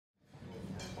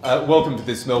Welcome to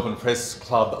this Melbourne Press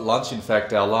Club lunch. In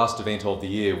fact, our last event of the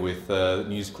year with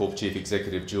News Corp Chief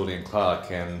Executive Julian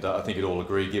Clarke, and I think you'd all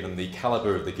agree, given the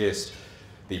calibre of the guest,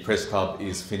 the Press Club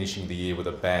is finishing the year with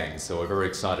a bang. So we're very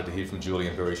excited to hear from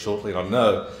Julian very shortly, and I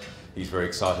know he's very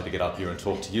excited to get up here and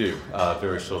talk to you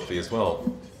very shortly as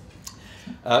well.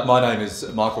 My name is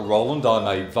Michael Rowland. I'm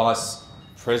a Vice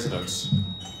President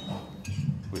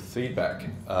with feedback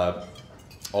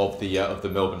of the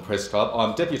Melbourne Press Club.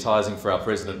 I'm deputising for our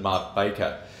President, Mark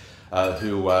Baker,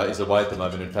 who is away at the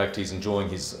moment. In fact, he's enjoying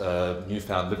his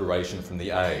newfound liberation from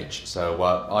the age. So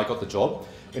I got the job.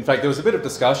 In fact, there was a bit of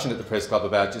discussion at the Press Club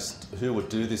about just who would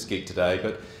do this gig today,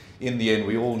 but in the end,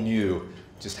 we all knew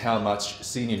just how much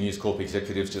senior News Corp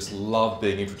executives just love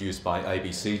being introduced by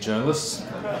ABC journalists.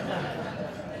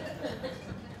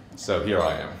 So here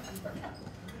I am.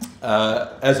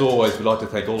 As always, we'd like to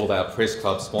thank all of our Press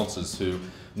Club sponsors who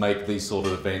make these sort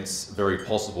of events very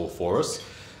possible for us.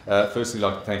 Firstly, I'd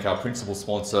like to thank our principal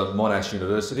sponsor, Monash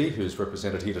University, who's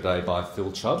represented here today by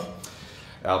Phil Chubb.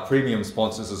 Our premium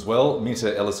sponsors as well,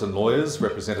 Minter Ellison Lawyers,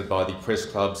 represented by the Press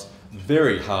Club's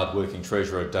very hard-working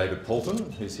treasurer, David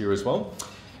Poulton, who's here as well.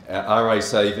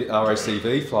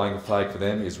 RACV, flying the flag for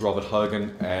them, is Robert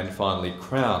Hogan, and finally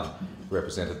Crown,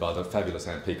 represented by the fabulous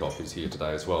Anne Peacock, who's here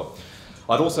today as well.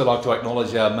 I'd also like to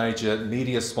acknowledge our major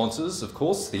media sponsors, of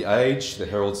course, The Age, the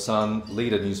Herald Sun,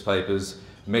 Leader Newspapers,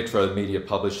 Metro Media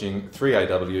Publishing,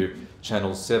 3AW,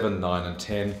 Channels 7, 9 and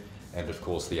 10, and of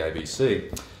course the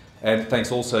ABC. And thanks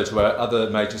also to our other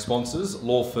major sponsors,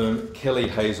 law firm Kelly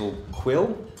Hazel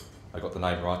Quill, I got the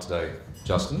name right today,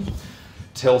 Justin,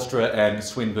 Telstra and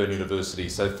Swinburne University.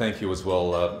 So thank you as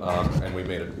well, and we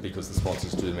mean it because the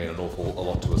sponsors do mean an awful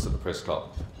lot to us at the Press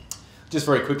Club. Just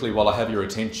very quickly, while I have your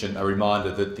attention, a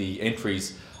reminder that the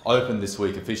entries open this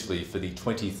week officially for the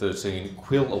 2013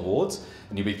 Quill Awards,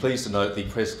 and you'll be pleased to note the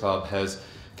Press Club has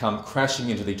come crashing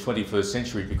into the 21st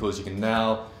century because you can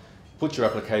now put your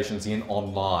applications in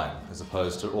online as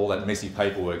opposed to all that messy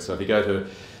paperwork. So if you go to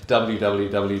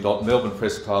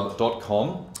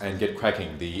www.melbournepressclub.com and get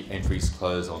cracking, the entries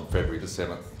close on February the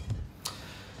 7th.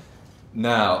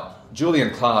 Now, Julian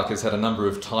Clarke has had a number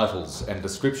of titles and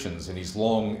descriptions in his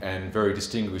long and very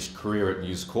distinguished career at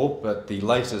News Corp, but the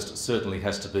latest certainly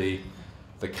has to be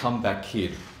the comeback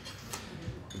kid.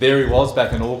 There he was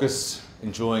back in August,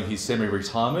 enjoying his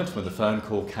semi-retirement when the phone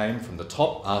call came from the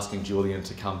top asking Julian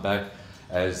to come back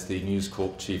as the News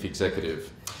Corp Chief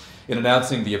Executive. In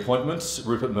announcing the appointment,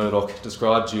 Rupert Murdoch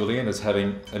described Julian as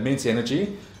having immense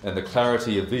energy and the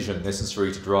clarity of vision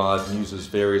necessary to drive News's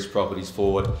various properties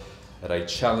forward at a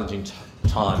challenging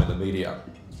time in the media.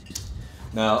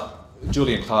 Now,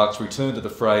 Julian Clarke's return to the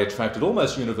fray attracted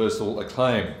almost universal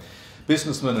acclaim.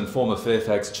 Businessman and former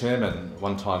Fairfax chairman,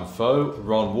 one-time foe,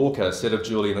 Ron Walker, said of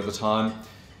Julian at the time,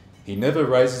 "He never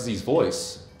raises his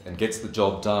voice and gets the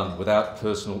job done without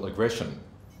personal aggression."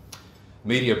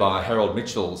 Media buyer Harold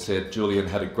Mitchell said Julian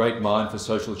had a great mind for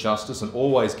social justice and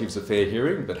always gives a fair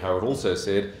hearing, but Harold also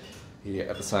said he,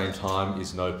 at the same time,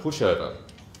 is no pushover.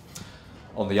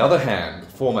 On the other hand,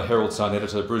 former Herald Sun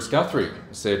editor Bruce Guthrie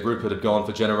said Rupert had gone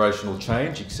for generational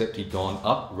change, except he'd gone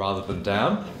up rather than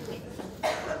down.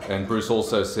 And Bruce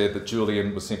also said that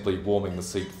Julian was simply warming the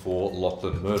seat for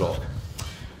Lachlan Murdoch.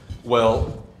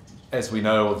 Well, as we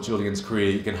know of Julian's career,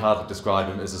 you can hardly describe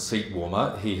him as a seat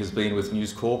warmer. He has been with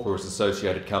News Corp or its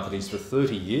associated companies for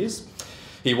 30 years.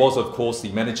 He was, of course,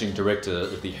 the managing director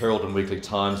of the Herald and Weekly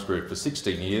Times Group for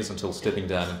 16 years until stepping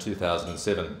down in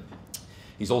 2007.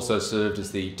 He's also served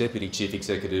as the Deputy Chief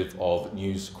Executive of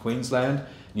News's Queensland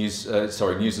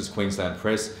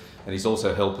Press, and he's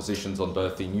also held positions on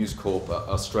both the News Corp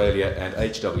Australia and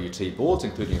HWT boards,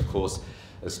 including, of course,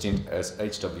 a stint as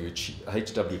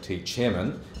HWT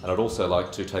Chairman. And I'd also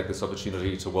like to take this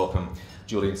opportunity to welcome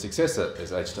Julian's successor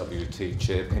as HWT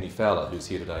Chair, Penny Fowler, who's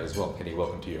here today as well. Penny,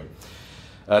 welcome to you.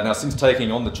 Now, since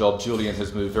taking on the job, Julian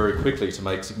has moved very quickly to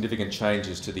make significant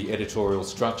changes to the editorial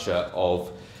structure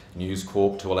of News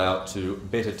Corp to allow it to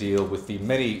better deal with the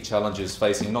many challenges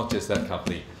facing not just that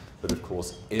company, but of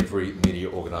course every media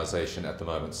organisation at the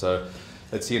moment. So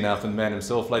let's hear now from the man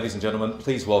himself. Ladies and gentlemen,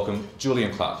 please welcome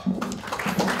Julian Clarke.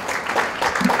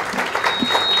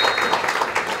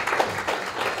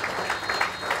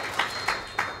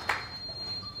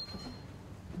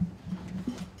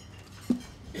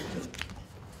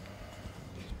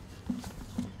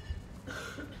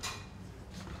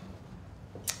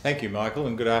 Thank you, Michael,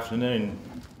 and good afternoon,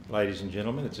 ladies and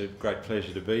gentlemen. It's a great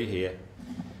pleasure to be here.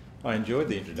 I enjoyed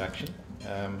the introduction.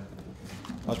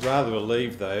 I was rather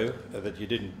relieved, though, that you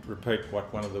didn't repeat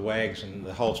what one of the wags in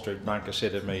the Hull Street bunker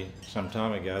said to me some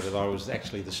time ago, that I was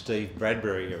actually the Steve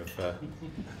Bradbury of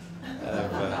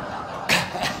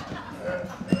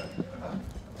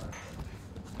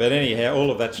But anyhow, all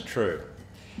of that's true.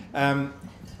 When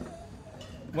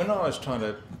I was trying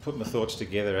to put my thoughts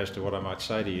together as to what I might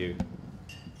say to you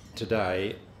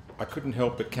today, I couldn't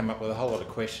help but come up with a whole lot of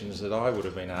questions that I would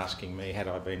have been asking me had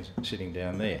I been sitting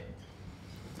down there.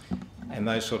 And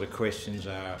those sort of questions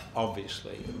are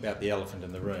obviously about the elephant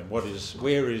in the room.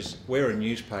 Where are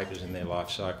newspapers in their life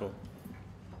cycle?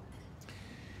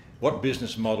 What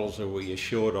business models are we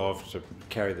assured of to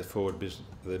carry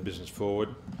the business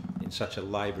forward in such a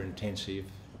labour-intensive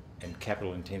and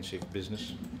capital-intensive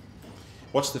business?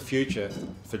 What's the future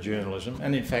for journalism,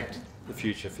 and in fact, the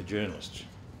future for journalists?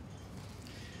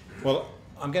 Well,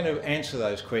 I'm going to answer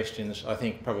those questions, I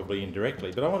think, probably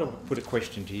indirectly, but I want to put a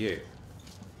question to you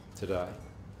today,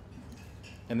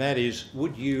 and that is,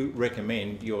 would you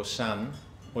recommend your son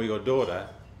or your daughter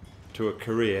to a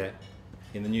career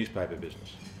in the newspaper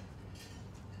business?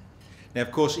 Now,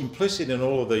 of course, implicit in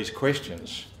all of these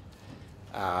questions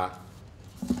are,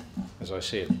 as I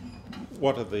said,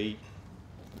 what are the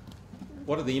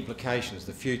implications,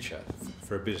 the future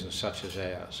for a business such as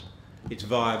ours, its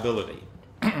viability?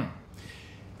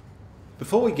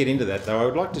 Before we get into that, though, I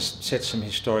would like to set some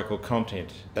historical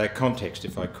context,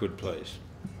 if I could, please.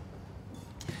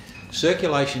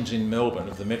 Circulations in Melbourne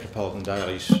of the Metropolitan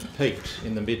dailies peaked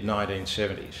in the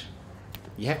mid-1970s.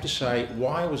 You have to say,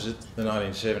 why was it the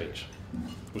 1970s?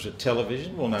 Was it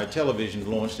television? Well, no, television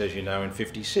launched, as you know, in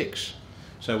 '56.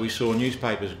 So we saw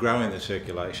newspapers grow in their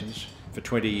circulations for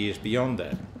 20 years beyond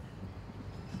that.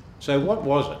 So what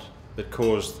was it that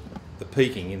caused the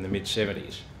peaking in the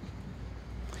mid-70s?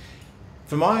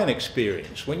 From my own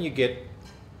experience, when you get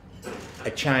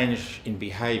a change in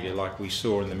behaviour like we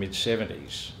saw in the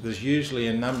mid-70s, there's usually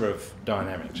a number of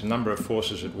dynamics, a number of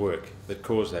forces at work that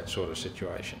cause that sort of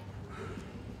situation.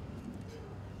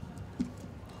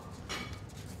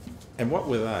 And what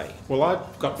were they? Well,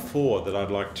 I've got four that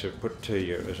I'd like to put to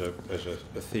you as a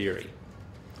theory.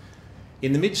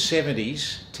 In the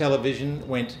mid-70s, television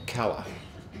went colour.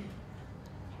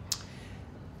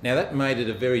 Now, that made it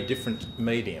a very different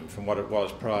medium from what it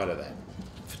was prior to that,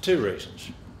 for two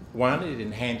reasons. One, it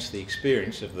enhanced the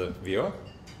experience of the viewer,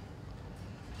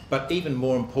 but even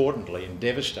more importantly and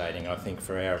devastating, I think,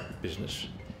 for our business,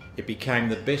 it became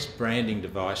the best branding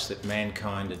device that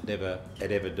mankind had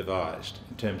ever devised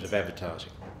in terms of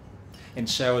advertising. And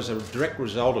so as a direct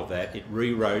result of that, it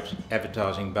rewrote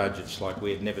advertising budgets like we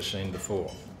had never seen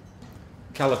before.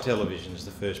 Colour television is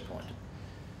the first point.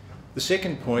 The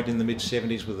second point in the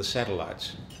mid-70s were the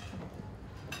satellites.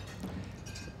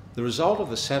 The result of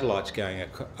the satellites going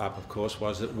up, of course,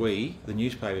 was that we, the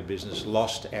newspaper business,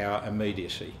 lost our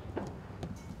immediacy.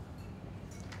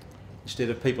 Instead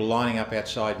of people lining up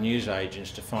outside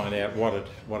newsagents to find out what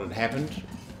had happened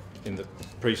in the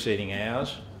preceding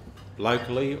hours,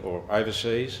 locally or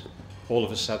overseas, all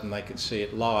of a sudden they could see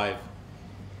it live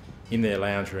in their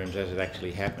lounge rooms as it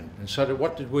actually happened. And so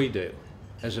what did we do?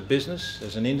 As a business,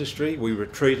 as an industry, we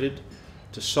retreated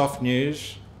to soft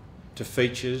news, to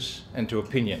features and to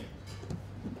opinion.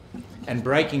 And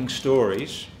breaking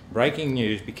stories, breaking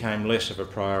news became less of a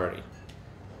priority.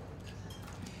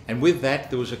 And with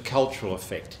that, there was a cultural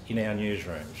effect in our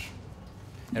newsrooms.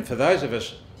 And for those of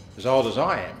us as old as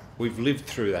I am, we've lived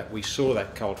through that. We saw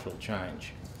that cultural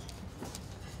change.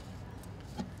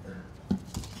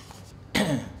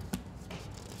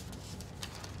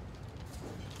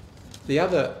 The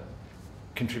other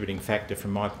contributing factor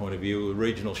from my point of view were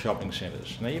regional shopping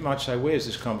centres. Now you might say, where's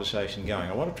this conversation going?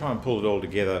 I want to try and pull it all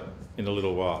together in a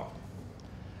little while.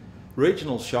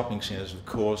 Regional shopping centres, of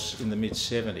course, in the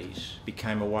mid-70s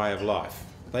became a way of life.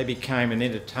 They became an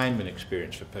entertainment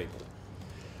experience for people.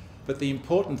 But the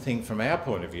important thing from our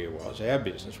point of view was, our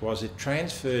business, was it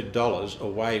transferred dollars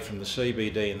away from the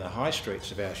CBD and the high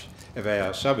streets of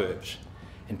our suburbs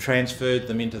and transferred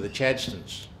them into the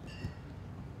Chadstones.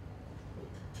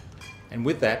 And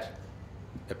with that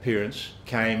appearance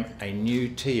came a new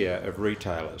tier of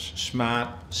retailers, smart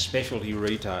specialty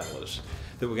retailers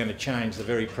that were going to change the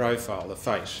very profile, the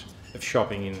face of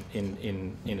shopping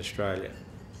in Australia.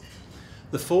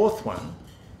 The fourth one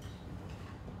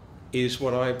is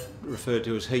what I refer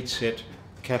to as heat-set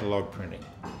catalogue printing.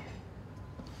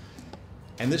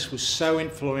 And this was so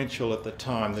influential at the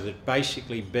time that it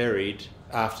basically buried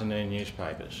afternoon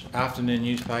newspapers. Afternoon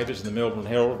newspapers, and the Melbourne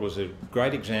Herald was a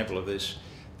great example of this.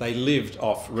 They lived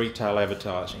off retail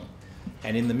advertising.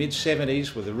 And in the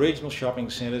mid-70s, with the regional shopping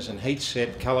centres and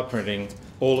heat-set colour printing,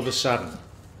 all of a sudden,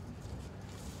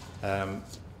 the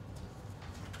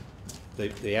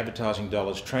advertising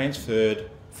dollars transferred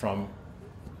from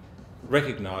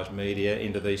recognised media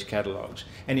into these catalogues.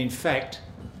 And in fact,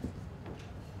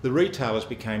 the retailers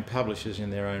became publishers in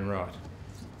their own right.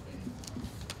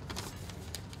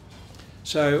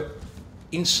 So,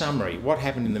 in summary, what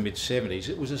happened in the mid-70s,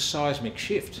 it was a seismic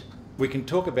shift. We can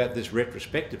talk about this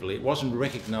retrospectively. It wasn't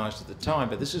recognised at the time,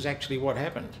 but this is actually what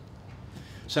happened.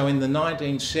 So in the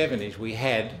 1970s, we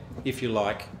had, if you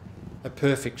like, a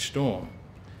perfect storm.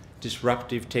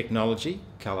 Disruptive technology,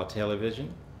 colour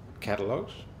television,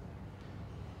 catalogues,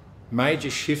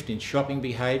 major shift in shopping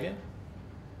behaviour,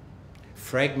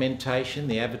 fragmentation,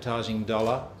 the advertising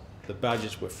dollar, the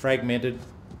budgets were fragmented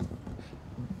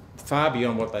far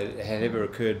beyond what they had ever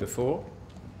occurred before.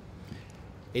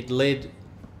 It led,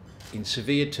 in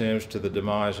severe terms, to the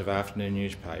demise of afternoon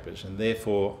newspapers and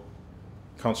therefore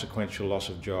consequential loss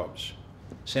of jobs.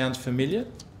 Sounds familiar?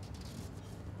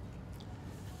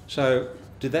 So,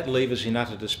 did that leave us in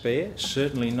utter despair?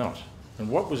 Certainly not. And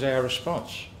what was our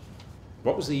response?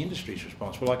 What was the industry's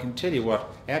response? Well, I can tell you what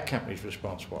our company's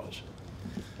response was.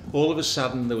 All of a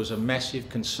sudden, there was a massive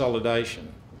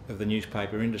consolidation of the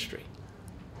newspaper industry.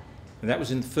 And that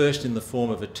was first in the form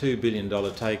of a $2 billion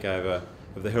takeover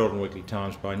of the Herald and Weekly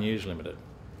Times by News Limited.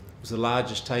 It was the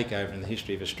largest takeover in the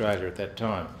history of Australia at that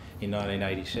time, in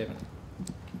 1987.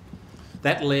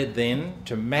 That led then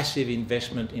to massive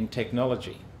investment in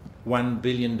technology. $1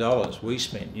 billion we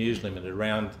spent, News Limited,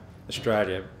 around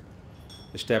Australia,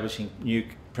 establishing new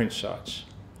print sites.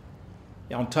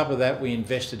 On top of that, we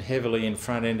invested heavily in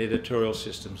front-end editorial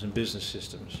systems and business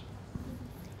systems.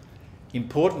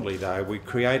 Importantly, though, we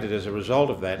created, as a result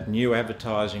of that, new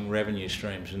advertising revenue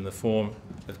streams in the form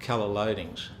of colour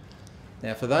loadings.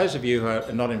 Now, for those of you who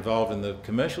are not involved in the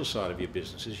commercial side of your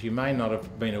businesses, you may not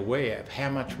have been aware of how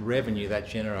much revenue that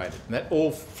generated. And that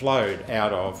all flowed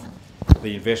out of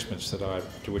the investments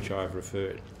to which I've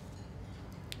referred.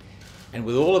 And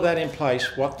with all of that in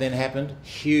place, what then happened?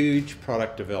 Huge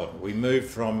product development. We moved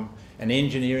from an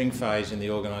engineering phase in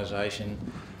the organisation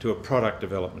to a product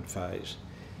development phase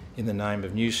in the name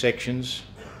of new sections,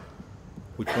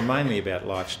 which were mainly about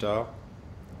lifestyle,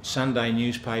 Sunday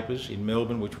newspapers in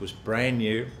Melbourne, which was brand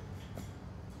new,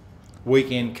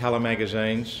 weekend colour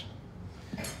magazines,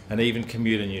 and even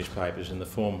commuter newspapers in the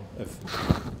form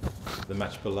of the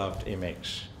much beloved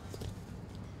MX.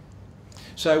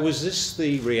 So was this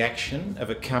the reaction of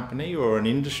a company or an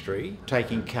industry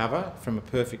taking cover from a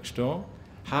perfect storm?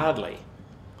 Hardly.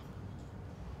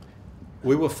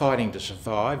 We were fighting to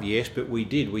survive, yes, but we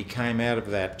did. We came out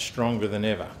of that stronger than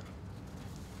ever.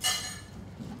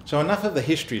 So enough of the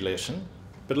history lesson,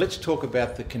 but let's talk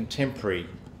about the contemporary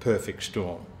perfect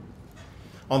storm.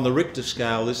 On the Richter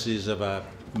scale, this is of a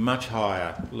much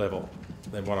higher level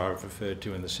than what I've referred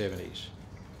to in the 70s.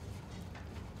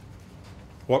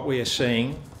 What we are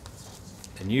seeing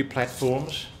are new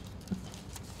platforms,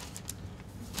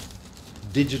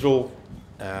 digital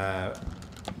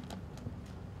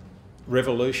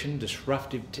revolution,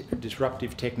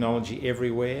 disruptive technology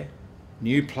everywhere,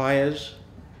 new players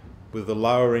with the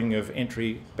lowering of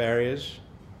entry barriers,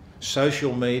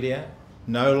 social media,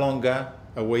 no longer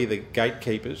are we the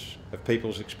gatekeepers of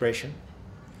people's expression,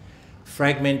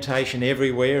 fragmentation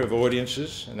everywhere of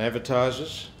audiences and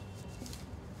advertisers,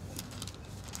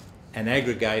 and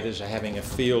aggregators are having a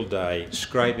field day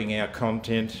scraping our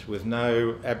content with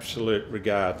no absolute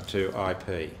regard to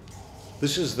IP.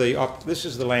 This is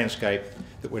the landscape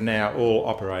that we're now all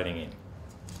operating in.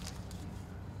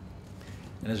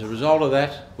 And as a result of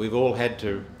that, we've all had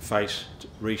to face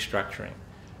restructuring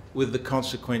with the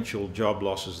consequential job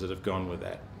losses that have gone with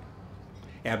that.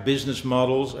 Our business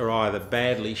models are either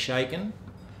badly shaken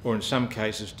or in some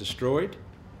cases destroyed.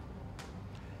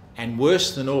 And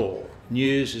worse than all,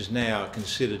 news is now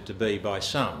considered to be by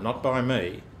some, not by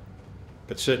me,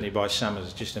 but certainly by some,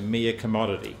 as just a mere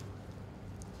commodity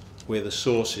where the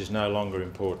source is no longer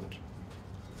important.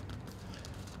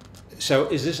 So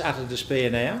is this utter despair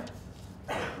now?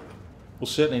 Well,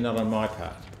 certainly not on my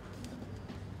part.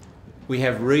 We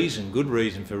have reason, good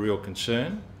reason for real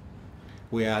concern.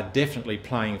 We are definitely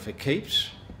playing for keeps.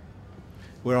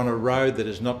 We're on a road that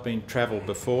has not been travelled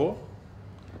before,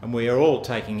 and we are all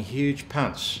taking huge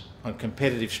punts on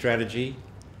competitive strategy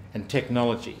and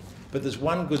technology. But there's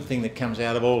one good thing that comes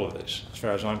out of all of this, as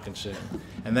far as I'm concerned,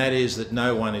 and that is that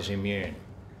no one is immune.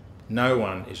 No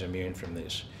one is immune from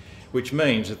this, which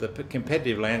means that the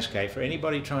competitive landscape for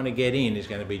anybody trying to get in is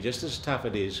going to be just as tough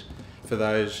as it is for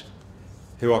those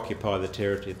who occupy the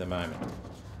territory at the moment.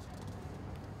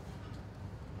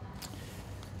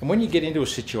 And when you get into a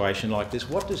situation like this,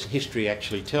 what does history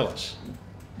actually tell us?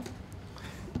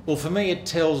 Well, for me, it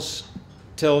tells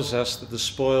us that the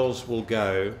spoils will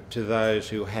go to those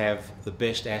who have the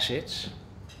best assets,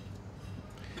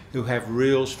 who have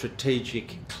real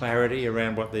strategic clarity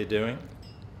around what they're doing,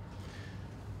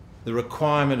 the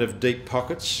requirement of deep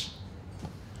pockets,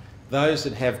 those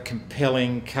that have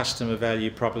compelling customer value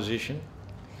proposition,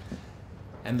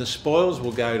 and the spoils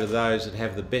will go to those that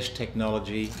have the best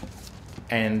technology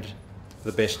and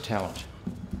the best talent.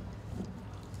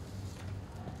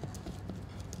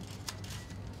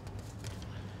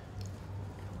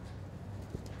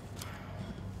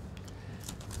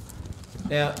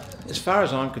 Now, as far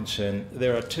as I'm concerned,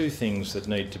 there are two things that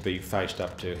need to be faced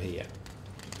up to here.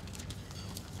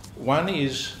 One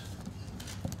is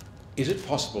it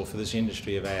possible for this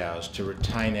industry of ours to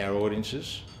retain our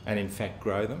audiences and in fact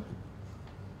grow them?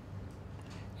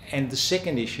 And the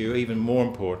second issue, even more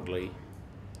importantly,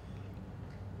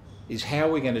 is how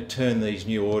we're going to turn these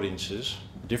new audiences,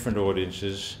 different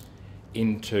audiences,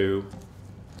 into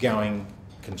going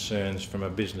concerns from a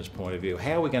business point of view.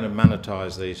 How are we going to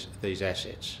monetise these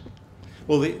assets?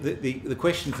 Well, the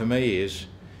question for me is,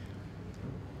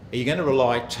 are you going to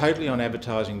rely totally on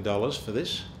advertising dollars for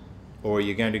this, or are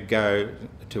you going to go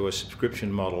to a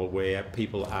subscription model where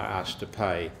people are asked to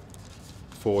pay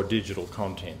for digital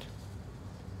content?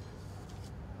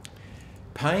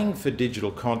 Paying for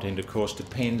digital content, of course,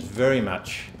 depends very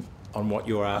much on what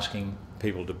you're asking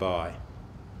people to buy.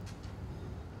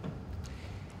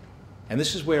 And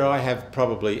this is where I have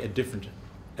probably a different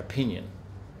opinion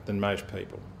than most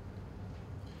people.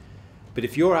 But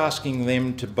if you're asking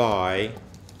them to buy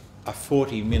a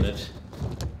 40-minute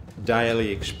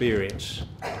daily experience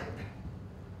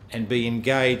and be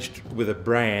engaged with a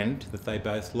brand that they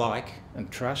both like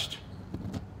and trust,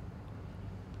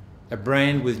 a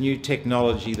brand with new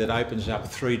technology that opens up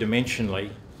three-dimensionally,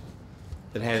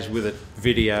 that has with it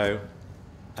video,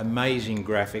 amazing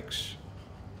graphics,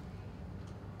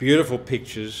 beautiful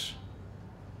pictures,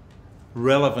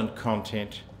 relevant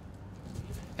content,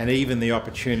 and even the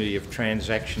opportunity of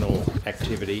transactional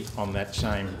activity on that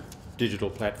same digital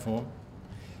platform.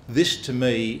 This, to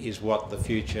me, is what the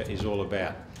future is all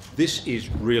about. This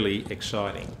is really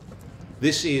exciting.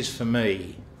 This is, for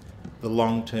me, the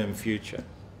long-term future.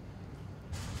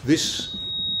 This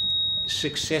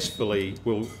successfully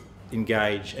will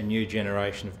engage a new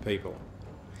generation of people.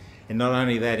 And not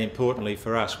only that, importantly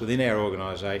for us, within our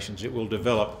organisations, it will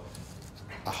develop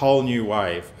a whole new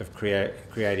wave of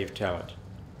creative talent.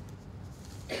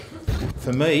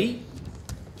 For me,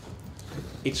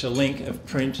 it's a link of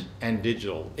print and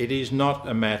digital. It is not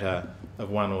a matter of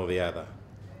one or the other.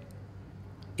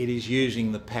 It is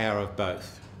using the power of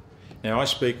both. Now, I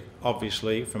speak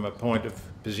obviously from a point of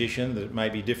position that may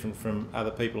be different from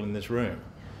other people in this room.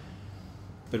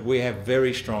 But we have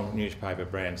very strong newspaper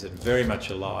brands that are very much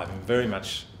alive and very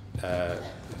much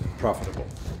profitable.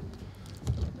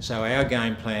 So our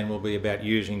game plan will be about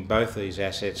using both these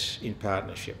assets in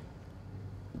partnership,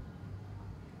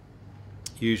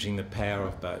 using the power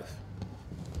of both.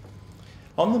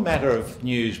 On the matter of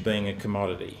news being a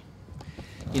commodity,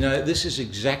 you know, this is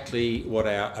exactly what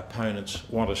our opponents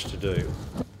want us to do.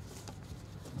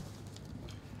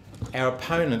 Our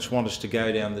opponents want us to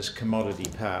go down this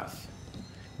commodity path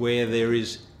where there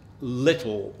is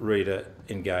little reader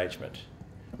engagement,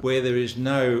 where there is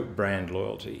no brand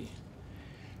loyalty,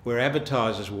 where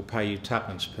advertisers will pay you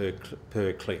tuppence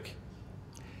per click.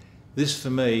 This, for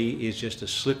me, is just a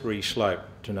slippery slope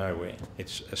to nowhere.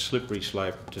 It's a slippery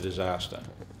slope to disaster.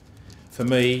 For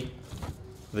me,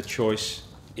 the choice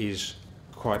is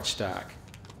quite stark.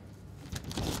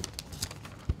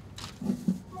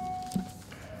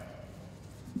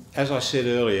 As I said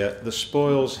earlier, the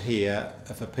spoils here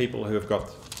are for people who have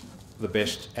got the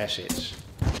best assets.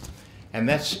 And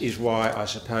that is why, I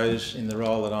suppose, in the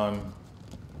role that I'm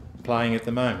playing at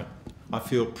the moment, I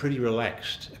feel pretty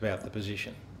relaxed about the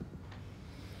position.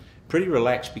 Pretty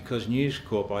relaxed because News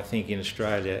Corp, I think, in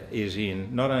Australia is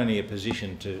in not only a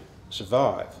position to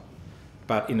survive,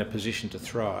 but in a position to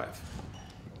thrive.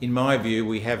 In my view,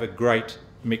 we have a great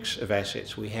mix of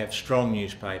assets. We have strong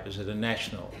newspapers at a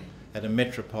national, at a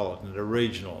metropolitan, at a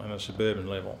regional and a suburban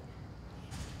level.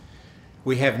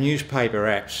 We have newspaper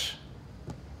apps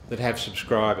that have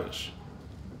subscribers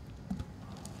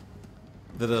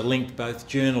that are linked both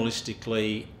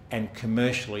journalistically and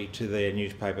commercially to their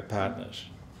newspaper partners.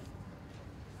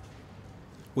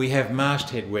 We have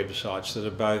masthead websites that are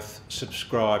both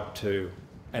subscribed to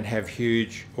and have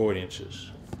huge audiences.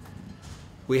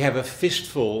 We have a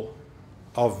fistful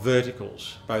of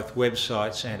verticals, both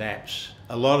websites and apps,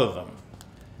 a lot of them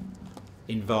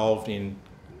involved in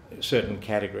certain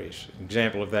categories. An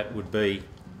example of that would be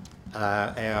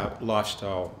our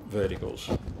lifestyle verticals.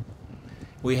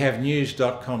 We have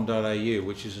news.com.au,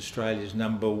 which is Australia's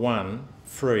 #1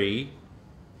 free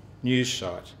news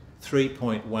site.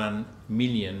 3.1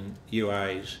 million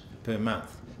UAs per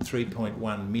month.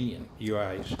 3.1 million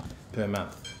UAs per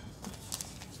month.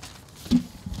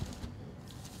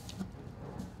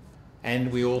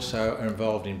 And we also are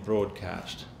involved in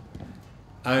broadcast.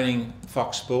 Owning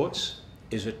Fox Sports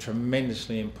is a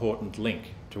tremendously important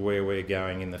link to where we're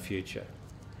going in the future.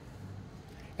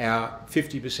 Our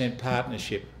 50%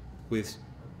 partnership with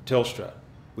Telstra,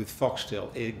 with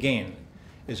Foxtel, again,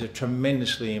 is a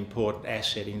tremendously important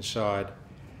asset inside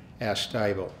our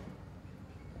stable.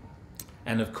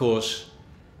 And of course,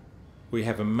 we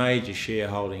have a major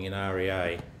shareholding in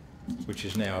REA, which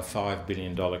is now a $5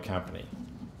 billion company.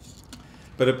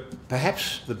 But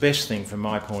perhaps the best thing from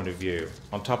my point of view,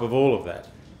 on top of all of that,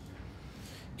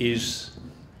 is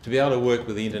to be able to work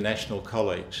with the international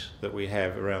colleagues that we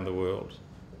have around the world.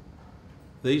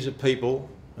 These are people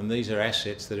and these are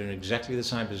assets that are in exactly the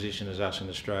same position as us in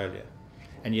Australia,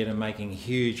 and yet are making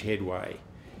huge headway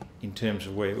in terms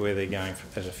of where they're going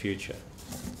as a future.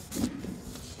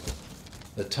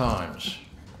 The Times,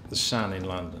 The Sun in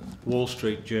London, Wall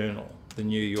Street Journal, The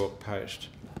New York Post.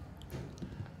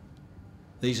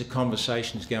 These are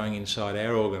conversations going inside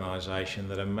our organisation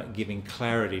that are giving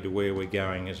clarity to where we're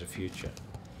going as a future.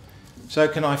 So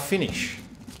can I finish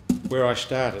where I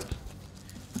started?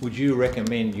 Would you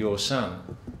recommend your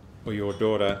son or your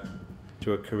daughter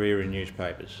to a career in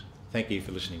newspapers? Thank you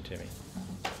for listening to me.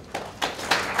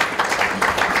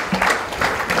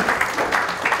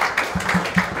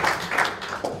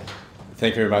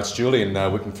 Thank you very much, Julian.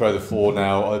 We can throw the floor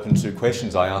now open to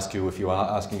questions. I ask you, if you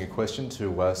are asking a question,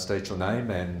 to state your name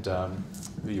and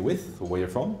who you're with or where you're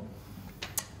from.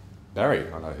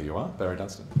 Barry, I know who you are. Barry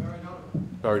Dunstan. Barry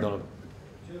Donovan. Barry Donovan.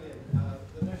 Julian,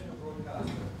 the national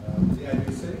broadcaster, the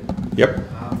ABC. Yep.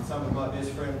 Some of my best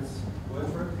friends work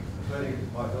for it, including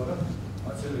my daughter.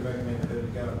 I'd certainly recommend her to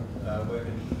go and work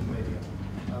in the media.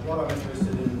 What I'm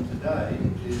interested in today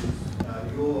is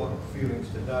your feelings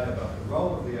today about the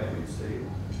role of the ABC,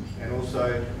 and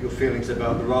also your feelings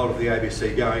about the role of the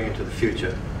ABC going into the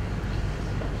future.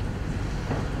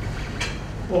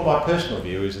 Well, my personal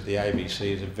view is that the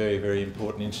ABC is a very, very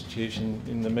important institution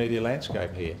in the media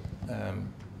landscape here.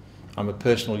 I'm a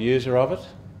personal user of it,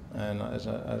 and as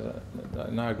I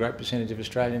know a great percentage of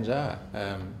Australians are.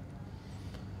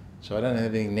 So I don't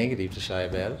have anything negative to say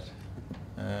about it.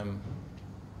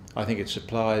 I think it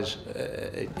supplies,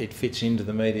 it fits into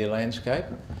the media landscape,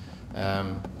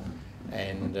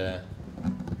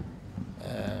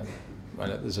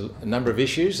 there's a number of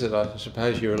issues that I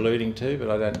suppose you're alluding to, but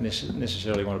I don't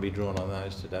necessarily want to be drawn on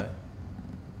those today.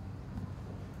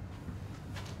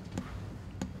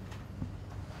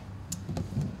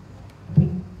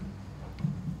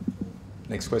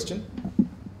 Next question.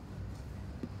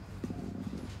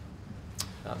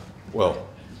 Well,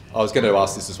 I was going to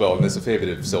ask this as well, and there's a fair bit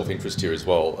of self-interest here as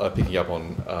well, picking up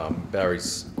on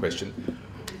Barry's question.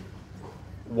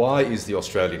 Why is the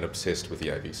Australian obsessed with the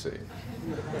ABC?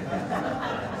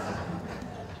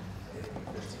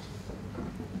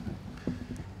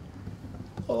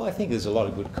 Well, I think there's a lot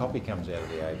of good copy comes out of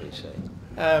the ABC.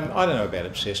 I don't know about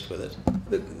obsessed with it.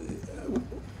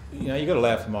 You know, you've got to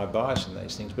allow for my bias in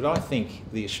these things, but I think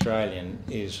the Australian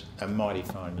is a mighty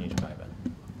fine newspaper.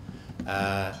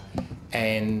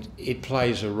 And it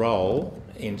plays a role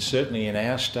certainly in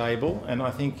our stable, and I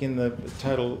think in the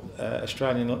total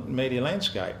Australian media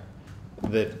landscape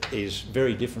that is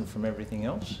very different from everything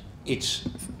else. It's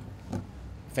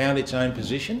found its own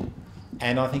position,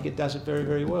 and I think it does it very,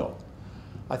 very well.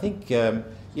 I think,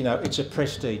 you know, it's a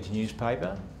prestige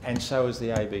newspaper, and so is the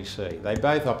ABC. They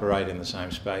both operate in the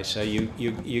same space, so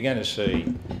you're going to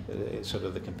see sort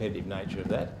of the competitive nature of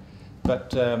that.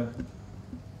 But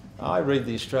I read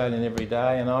the Australian every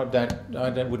day, and I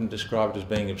wouldn't describe it as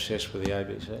being obsessed with the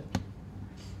ABC.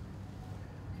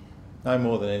 No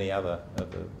more than any other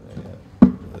of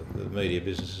the media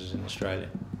businesses in Australia.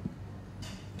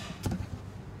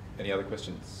 Any other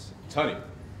questions? Tony.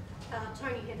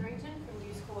 Tony Hetherington from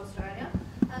News Corp Australia.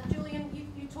 Julian,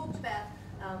 you talked about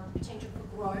potential for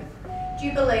growth. Do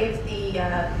you believe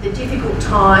the difficult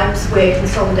times where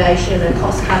consolidation and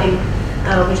cost cutting,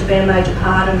 which have been a major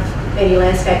part of media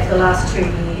landscape for the last 2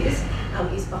 years,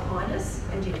 is behind us,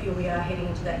 and do you feel we are heading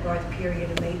into that growth period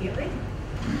immediately?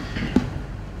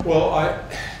 Well,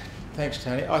 thanks,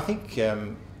 Tony. I think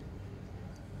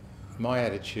my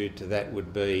attitude to that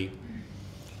would be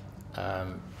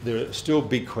there are still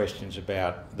big questions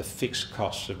about the fixed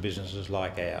costs of businesses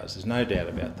like ours. There's no doubt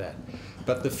about that.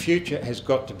 But the future has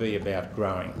got to be about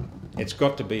growing. It's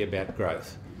got to be about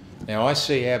growth. Now, I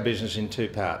see our business in two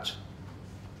parts.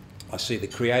 I see the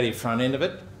creative front end of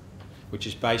it, which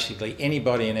is basically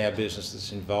anybody in our business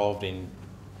that's involved in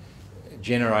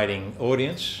generating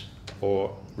audience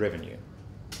or revenue.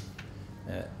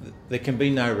 There can be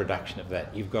no reduction of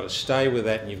that. You've got to stay with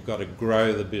that, and you've got to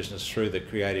grow the business through the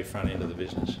creative front end of the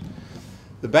business.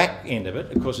 The back end of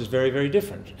it, of course, is very, very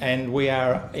different. And we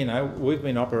are, we've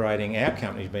been operating, our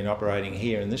company's been operating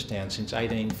here in this town since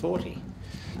 1840.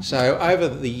 So over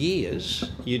the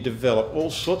years, you develop all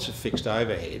sorts of fixed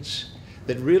overheads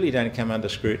that really don't come under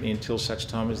scrutiny until such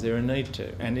time as they're a need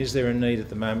to. And is there a need at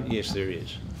the moment? Yes, there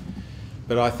is.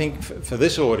 But I think for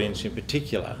this audience in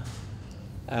particular,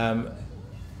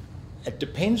 it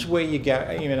depends where you go.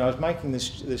 I was making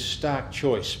this stark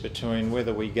choice between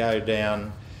whether we go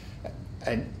down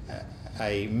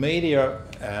a media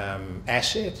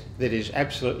asset that is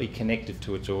absolutely connected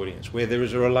to its audience, where there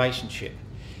is a relationship.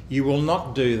 You will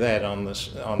not do that on an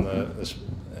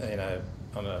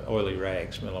oily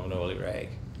rag, smell of an oily rag.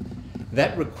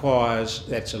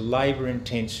 That's a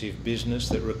labour-intensive business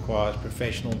that requires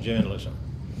professional journalism,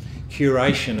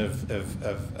 curation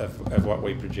of what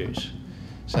we produce.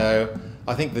 So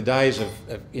I think the days of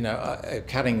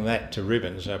cutting that to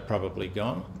ribbons are probably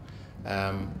gone.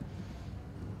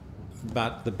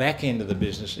 But the back end of the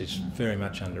business is very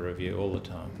much under review all the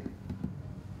time.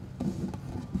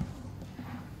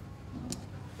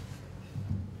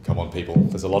 Come on, people,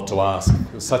 there's a lot to ask.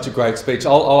 It was such a great speech.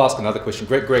 I'll ask another question.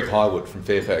 Greg Highwood from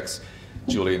Fairfax,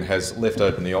 Julian, has left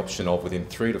open the option of within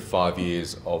 3 to 5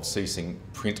 years of ceasing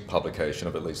print publication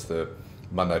of at least the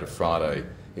Monday to Friday,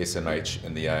 SMH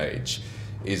and The Age.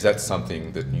 Is that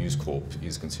something that News Corp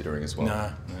is considering as well?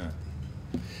 No.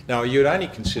 No, you'd only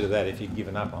consider that if you'd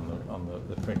given up on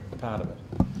the print part of it.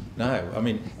 No, I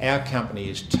mean, our company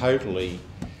is totally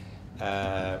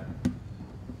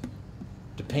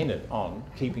dependent on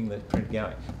keeping the print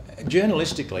going.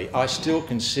 Journalistically, I still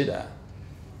consider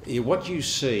what you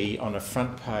see on a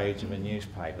front page of a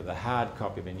newspaper, the hard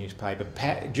copy of a newspaper,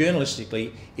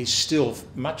 journalistically is still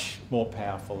much more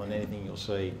powerful than anything you'll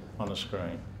see on a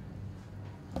screen.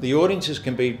 The audiences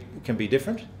can be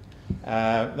different.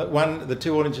 The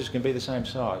two audiences can be the same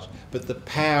size, but the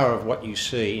power of what you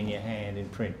see in your hand in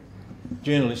print,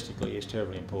 journalistically, is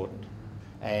terribly important.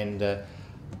 And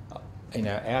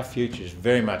our future is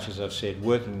very much, as I've said,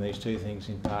 working these two things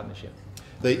in partnership.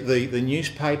 The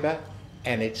newspaper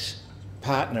and its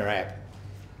partner app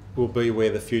will be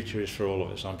where the future is for all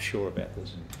of us. I'm sure about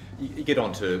this. You get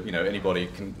on to, anybody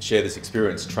can share this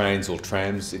experience, trains or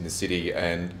trams in the city,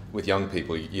 and with young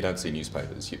people, you don't see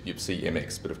newspapers. You see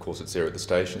MX, but of course it's there at the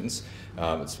stations.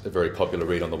 It's a very popular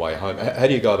read on the way home. How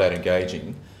do you go about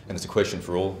engaging, and it's a question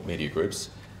for all media groups,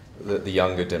 the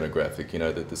younger demographic,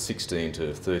 the 16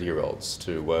 to 30-year-olds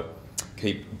to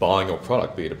keep buying your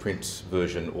product, be it a print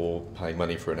version or paying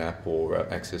money for an app or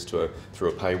access to through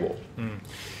a paywall? Mm.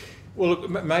 Well, look,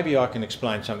 maybe I can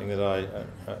explain something that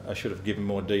I should have given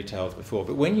more details before.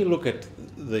 But when you look at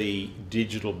the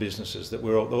digital businesses that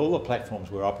all the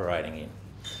platforms we're operating in,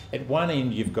 at one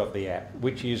end you've got the app,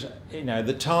 which is,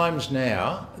 the Times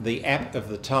now, the app of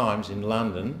the Times in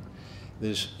London,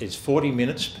 it's 40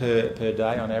 minutes per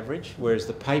day on average, whereas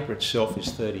the paper itself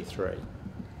is 33.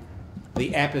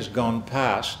 The app has gone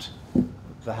past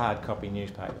the hard copy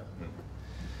newspaper.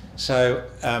 So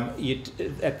at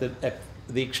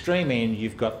the extreme end,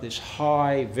 you've got this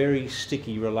high, very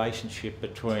sticky relationship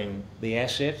between the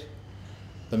asset,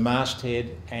 the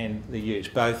masthead and the use,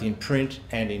 both in print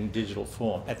and in digital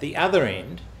form. At the other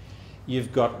end,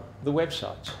 you've got the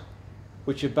websites,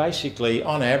 which are basically,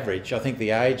 on average, I think The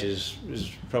Age is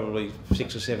probably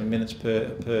 6 or 7 minutes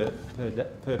per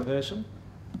person.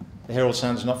 The Herald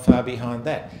Sun's not far behind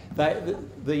that.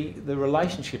 The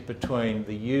relationship between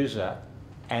the user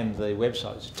and the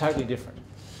website is totally different.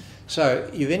 So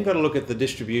you then got to look at the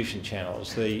distribution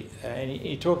channels. And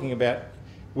you're talking about,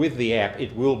 with the app,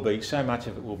 so much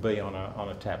of it will be on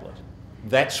a tablet.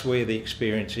 That's where the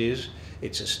experience is.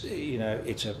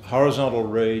 It's a horizontal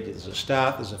read. There's a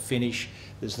start, there's a finish.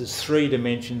 There's 3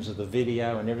 dimensions of the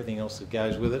video and everything else that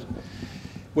goes with it.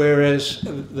 Whereas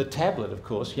the tablet, of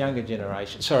course,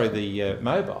 the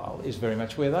mobile is very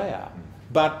much where they are.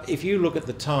 But if you look at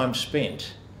the time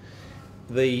spent,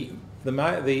 the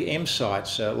M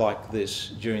sites are like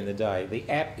this during the day. The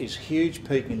app is huge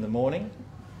peak in the morning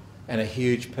and a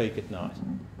huge peak at night.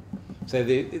 So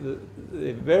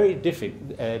they're very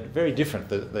different.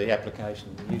 The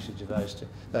application, the usage of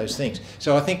those things.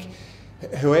 So I think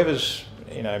whoever's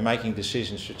making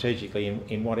decisions strategically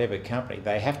in whatever company,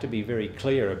 they have to be very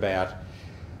clear about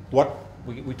what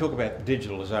we talk about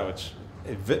digital as though it's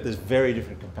there's very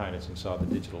different components inside the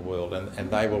digital world,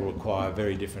 and they will require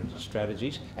very different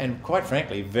strategies and, quite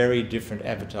frankly, very different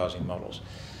advertising models.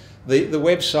 The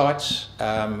websites,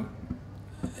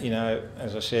 you know,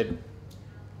 as I said,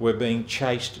 we're being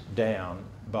chased down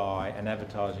by an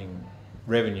advertising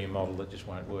revenue model that just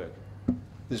won't work.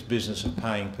 This business of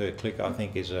paying per click, I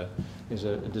think, is a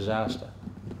disaster.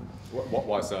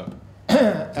 Why so?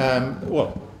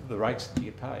 Well, the rates that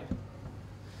you get paid.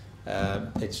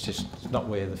 It's not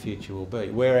where the future will be.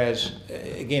 Whereas,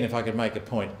 again, if I could make a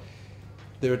point,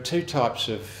 there are two types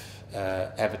of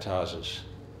advertisers.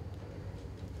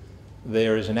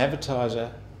 There is an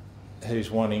advertiser who's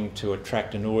wanting to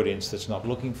attract an audience that's not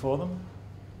looking for them,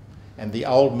 and the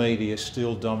old media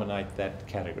still dominate that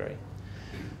category.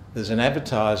 There's an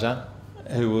advertiser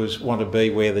who want to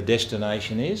be where the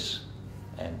destination is,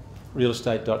 and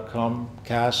realestate.com,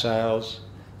 car sales,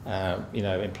 you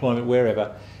know, employment,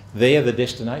 wherever, they're the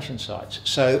destination sites.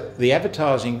 So the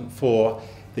advertising for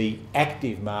the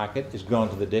active market has gone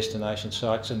to the destination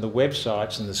sites, and the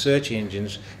websites and the search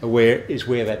engines are where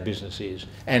that business is,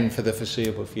 and for the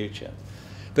foreseeable future.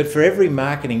 But for every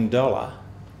marketing dollar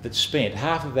that's spent,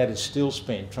 half of that is still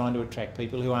spent trying to attract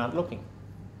people who aren't looking.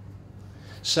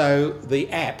 So the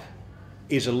app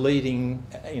is a leading,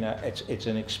 you know, it's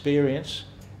an experience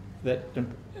that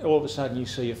all of a sudden you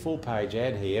see a full page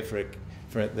ad here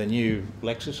for the new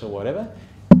Lexus or whatever.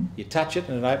 You touch it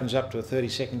and it opens up to a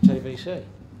 30-second TVC.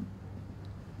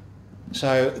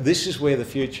 So this is where the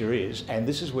future is, and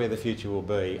this is where the future will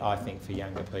be, I think, for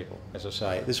younger people. As I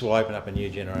say, this will open up a new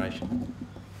generation.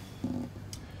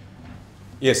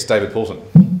 Yes, David Paulton.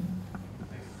 Thanks,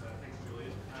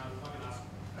 Julian. I'm going to ask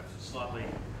perhaps a slightly,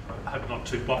 I hope not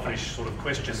too boffinish sort of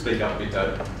question. Speak up a bit,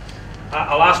 David.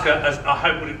 I'll ask I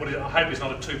hope it's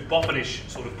not a too boffinish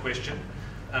sort of question,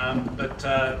 but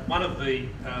one of the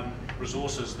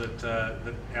resources that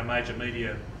our major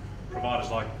media providers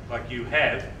like you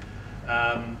have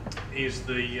is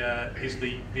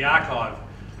the archive.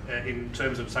 In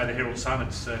terms of, say, the Herald Sun,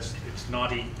 it's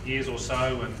 90 years or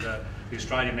so, and the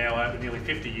Australian now over nearly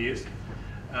 50 years.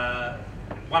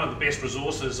 One of the best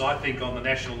resources, I think, on the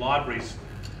National Library's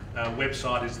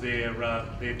website is their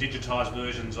digitised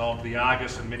versions of the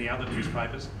Argus and many other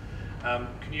newspapers. Can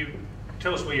you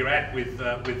tell us where you're at with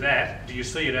that? Do you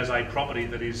see it as a property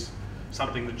that is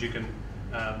something that you can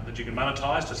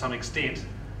monetise to some extent?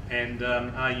 And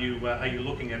are you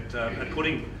looking at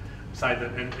putting, say,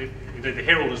 and indeed the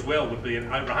Herald as well would be over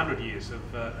 100 years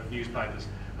of newspapers?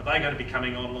 Are they going to be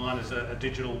coming online as a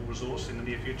digital resource in the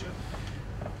near future?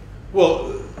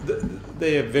 Well,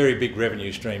 they're very big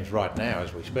revenue streams right now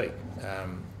as we speak.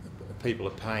 People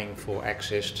are paying for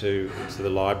access to the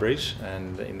libraries,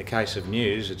 and in the case of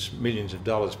news, it's millions of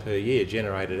dollars per year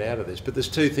generated out of this. But there's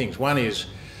two things. One is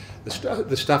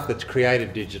the stuff that's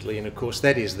created digitally, and of course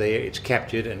that is there, it's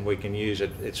captured and we can use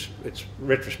it. It's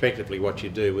retrospectively what you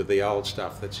do with the old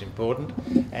stuff that's important.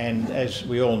 And as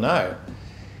we all know,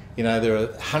 you know, there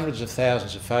are hundreds of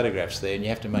thousands of photographs there, and you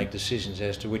have to make decisions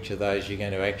as to which of those you're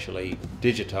going to actually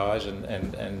digitise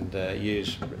and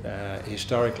use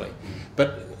historically.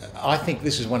 But I think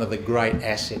this is one of the great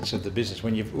assets of the business.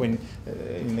 When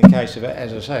in the case of,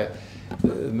 as I say,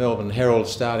 the Melbourne Herald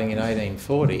starting in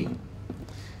 1840,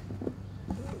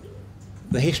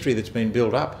 the history that's been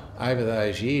built up over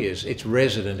those years, it's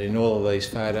resident in all of these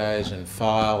photos and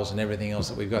files and everything else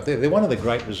that we've got there. They're one of the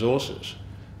great resources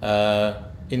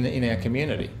in our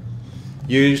community.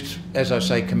 Used, as I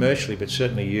say, commercially, but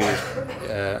certainly used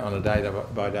on a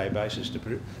day-by-day basis to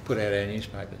put out our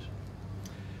newspapers.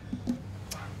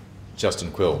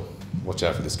 Justin Quill, watch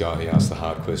out for this guy, he asks the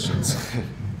hard questions.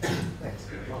 Thanks.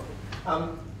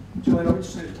 Julian, I'm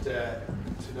interested to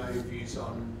know your views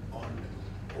on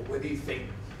or whether you think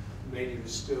media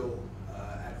is still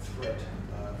at threat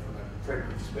from a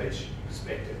freedom of speech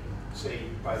perspective. See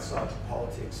both sides of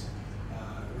politics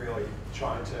really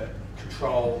trying to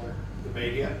control the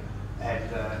media, and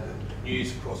the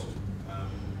news, of course,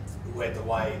 led the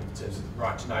way in terms of the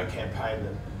Right to Know campaign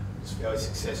that was fairly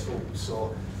successful. We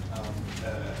saw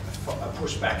a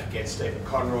pushback against Stephen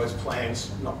Conroy's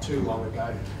plans not too long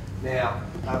ago. Now,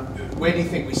 where do you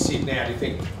think we sit now? Do you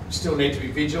think we still need to be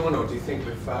vigilant, or do you think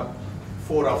we've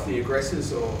fought off the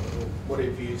aggressors, or what are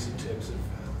your views in terms of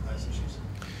those issues?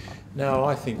 No,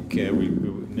 I think we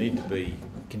need to be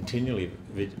continually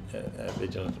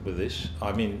vigilant with this.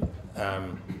 I mean,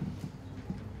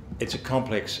 it's a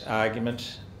complex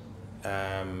argument,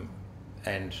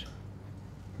 and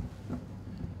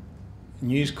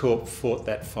News Corp fought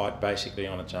that fight basically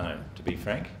on its own, to be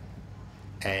frank,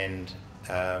 and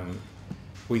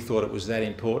we thought it was that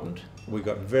important. We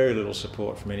got very little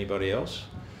support from anybody else.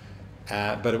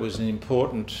 but it was an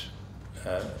important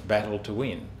battle to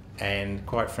win. And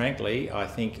quite frankly, I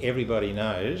think everybody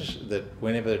knows that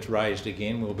whenever it's raised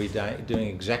again, we'll be doing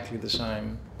exactly the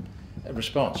same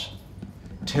response.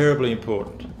 Terribly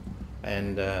important.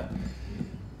 And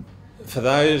for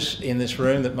those in this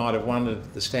room that might have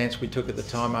wondered the stance we took at the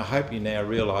time, I hope you now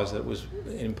realise that it was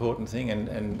an important thing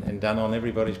and done on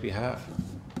everybody's behalf.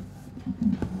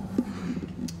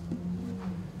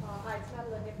 Hi, it's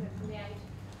Madeline Hefner from The Age.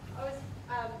 I was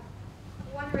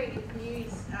wondering if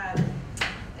News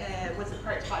was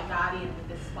approached by Guardian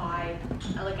with the spy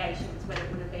allegations, whether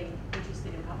it would have been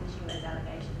interested in publishing those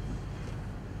allegations.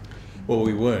 Well,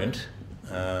 we weren't,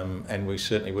 and we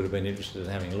certainly would have been interested in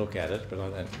having a look at it,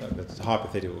 but that's a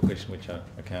hypothetical question which I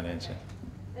can't answer.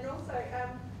 And also,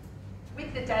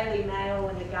 with the Daily Mail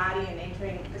and the Guardian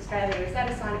entering Australia, is that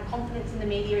a sign of confidence in the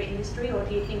media industry, or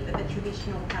do you think that the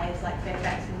traditional players like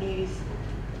Fairfax and News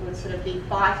would sort of be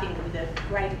fighting with a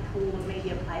great pool of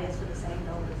media players for the same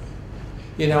dollars?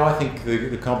 You know, I think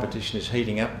the competition is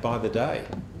heating up by the day.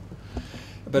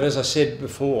 But as I said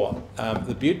before,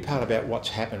 the beauty part about what's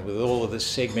happened with all of this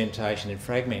segmentation and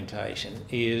fragmentation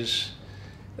is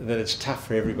that it's tough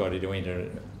for everybody to enter,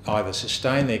 either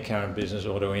sustain their current business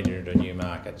or to enter into a new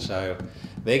market. So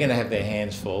they're going to have their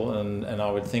hands full, and I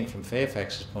would think from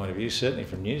Fairfax's point of view, certainly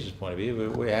from News' point of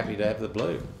view, we're happy to have the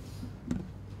blue.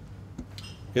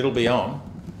 It'll be on.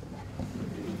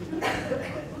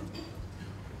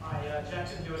 Hi,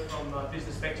 Jackson Hewitt from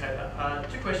Business Spectator.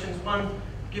 Two questions. One,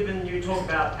 given you talk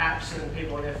about apps and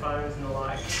people on their phones and the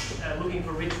like, looking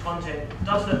for rich content,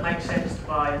 does it make sense to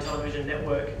buy a television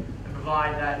network and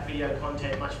provide that video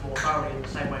content much more thoroughly in the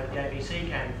same way that the ABC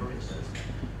can, for instance?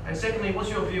 And secondly, what's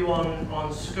your view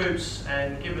on scoops,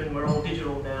 and given we're all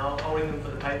digital now, holding them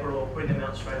for the paper or putting them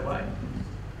out straight away?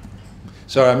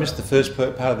 Sorry, I missed the first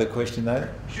part of the question though.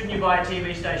 Shouldn't you buy a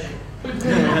TV station?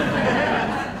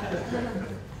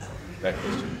 That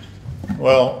question.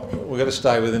 Well, we've got to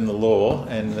stay within the law,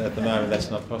 and at the moment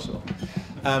that's not possible.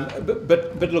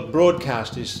 But look,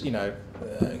 broadcast is,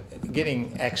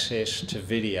 getting access to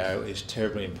video is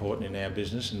terribly important in our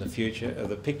business in the future.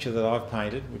 The picture that I've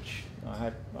painted, which I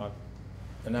hope I've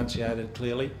enunciated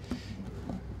clearly,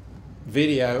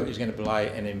 video is going to play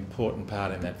an important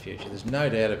part in that future. There's no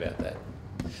doubt about that.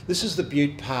 This is the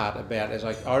beaut part about, as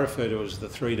I refer to as the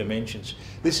three dimensions.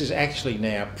 This is actually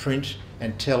now print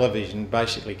and television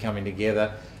basically coming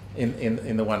together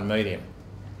in the one medium.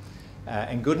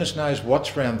 And goodness knows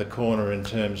what's round the corner in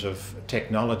terms of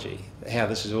technology, how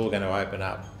this is all going to open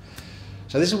up.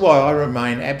 So this is why I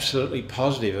remain absolutely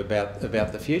positive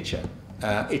about the future.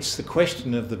 It's the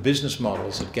question of the business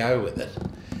models that go with it.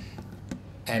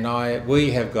 And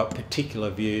we have got particular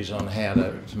views on how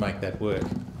to make that work.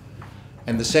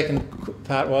 And the second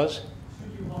part was?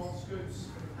 Should you hold scoops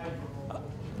for the paper or?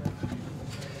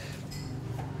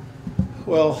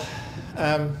 Well,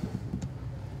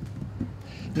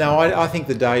 no, I think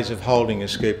the days of holding a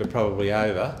scoop are probably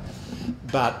over.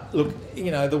 But look,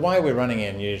 the way we're running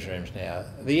our newsrooms now,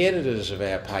 the editors of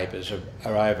our papers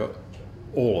are over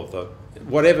all of the,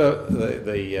 whatever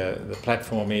the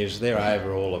platform is, they're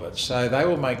over all of it. So they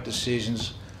will make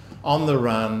decisions on the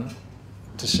run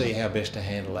to see how best to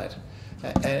handle that.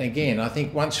 And again, I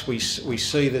think once we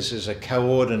see this as a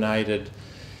coordinated,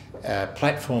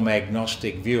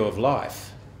 platform-agnostic view of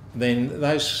life, then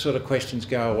those sort of questions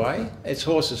go away. It's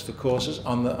horses for courses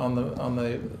on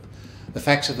the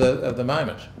facts of the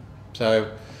moment.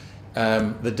 So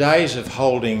the days of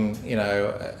holding,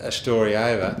 a story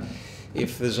over,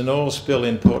 if there's an oil spill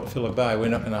in Port Phillip Bay, we're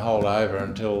not going to hold over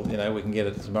until we can get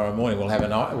it tomorrow morning. We'll have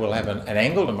an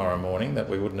angle tomorrow morning that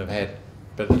we wouldn't have had.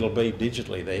 But it'll be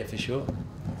digitally there for sure.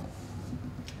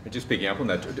 Just picking up on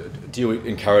that, do you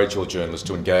encourage your journalists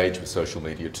to engage with social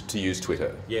media, to use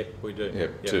Twitter? Yeah, we do. Yeah,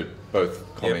 yep. To both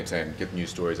comment and get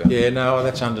news stories out? Yeah, no,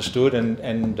 that's understood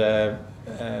and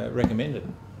recommended.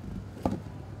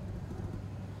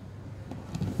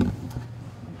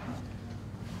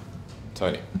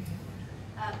 Tony.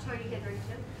 Tony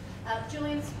Hedrington.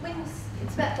 Julian, it's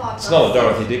about 5 months. It's not a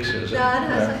Dorothy Dixon, is it? No,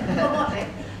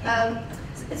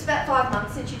 it's about 5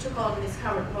 months since you took on this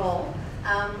current role.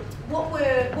 What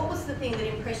was the thing that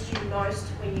impressed you most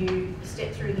when you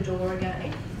stepped through the door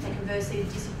again, and conversely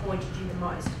disappointed you the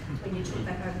most when you took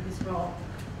back over this role,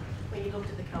 when you looked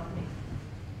at the company?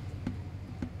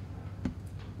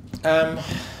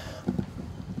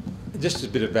 Just a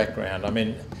bit of background. I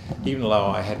mean, even though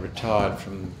I had retired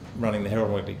from running the Herald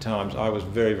and Weekly Times, I was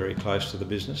very, very close to the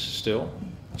business still,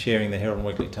 chairing the Herald and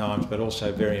Weekly Times, but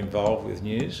also very involved with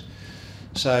news.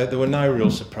 So there were no real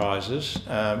surprises.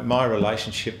 My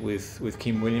relationship with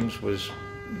Kim Williams was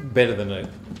better than a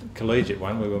collegiate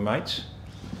one. We were mates,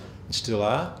 still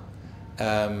are.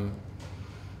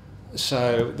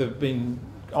 So there've been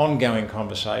ongoing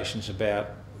conversations about,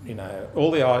 you know,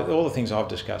 all the things I've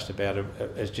discussed about it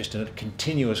as just a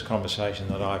continuous conversation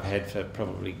that I've had for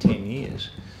probably 10 years.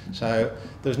 So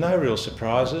there's no real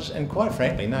surprises, and quite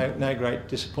frankly, no great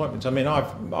disappointments. I mean,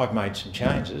 I've made some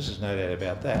changes, there's no doubt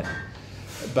about that,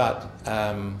 but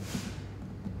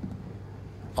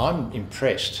I'm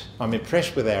impressed. I'm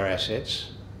impressed with our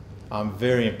assets. I'm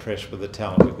very impressed with the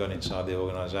talent we've got inside the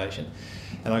organisation,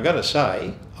 and I've got to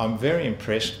say, I'm very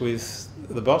impressed with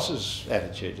the boss's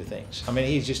attitude to things. I mean,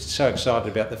 he's just so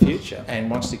excited about the future and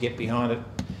wants to get behind it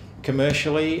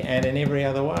commercially and in every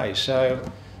other way. So,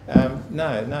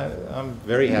 no, I'm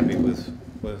very happy with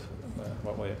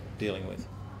what we're dealing with.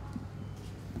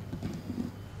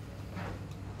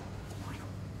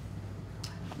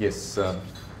 Yes. Trevor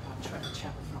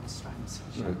Chapel from Australian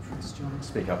Association Press. Julian.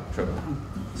 Speak up, Trevor.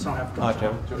 Sorry, I've Hi,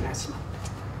 got Trevor. asthma.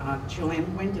 Julian,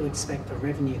 when do you expect the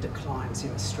revenue declines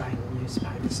in Australian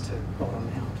newspapers to bottom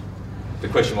out? The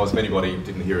question was, if anybody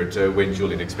didn't hear it, when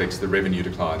Julian expects the revenue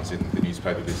declines in the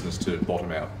newspaper business to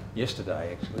bottom out.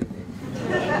 Yesterday, actually.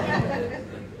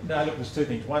 No, look, there's two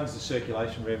things. One's the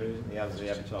circulation revenues and the other's the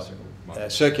advertising.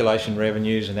 Circulation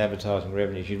revenues and advertising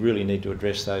revenues, you really need to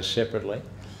address those separately.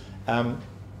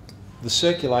 The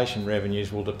circulation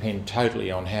revenues will depend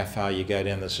totally on how far you go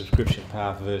down the subscription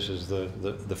path versus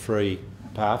the free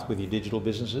path with your digital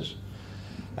businesses.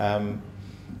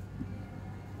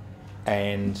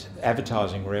 And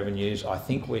advertising revenues, I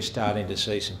think we're starting to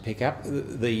see some pickup.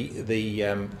 But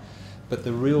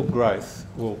the real growth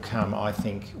will come, I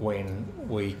think, when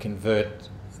we convert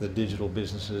the digital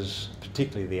businesses,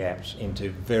 particularly the apps,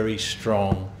 into very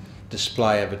strong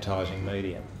display advertising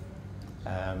medium.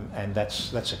 And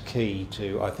that's a key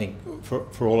to, I think,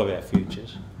 for all of our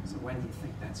futures. So when do you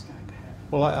think that's going to happen?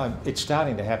 Well, it's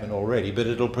starting to happen already, but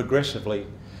it'll progressively.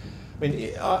 I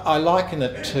mean, I liken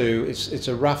it to, it's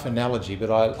a rough analogy, but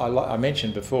I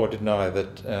mentioned before, didn't I,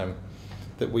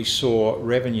 that we saw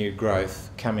revenue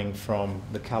growth coming from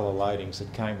the colour loadings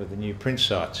that came with the new print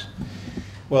sites.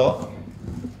 Well,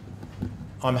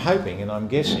 I'm hoping and I'm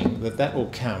guessing that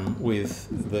will come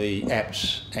with the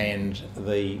apps and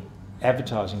the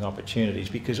advertising opportunities,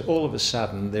 because all of a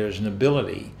sudden there is an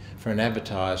ability for an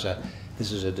advertiser,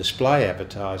 this is a display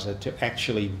advertiser, to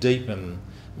actually deepen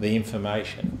the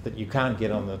information that you can't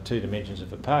get on the 2 dimensions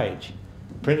of a page,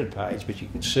 printed page, but you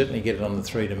can certainly get it on the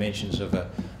 3 dimensions of a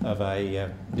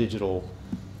digital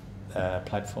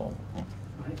platform.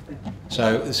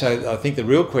 So I think the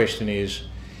real question is,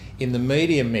 in the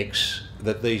media mix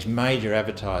that these major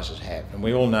advertisers have, and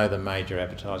we all know the major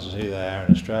advertisers, who they are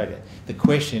in Australia, the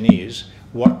question is,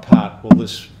 what part will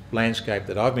this landscape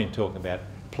that I've been talking about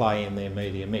play in their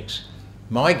media mix?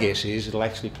 My guess is it'll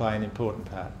actually play an important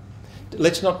part.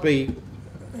 Let's not be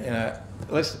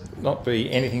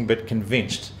anything but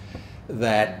convinced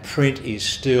that print is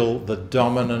still the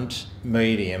dominant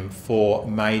medium for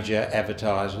major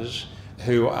advertisers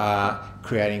who are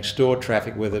creating store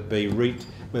traffic, whether it be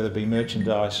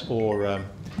merchandise or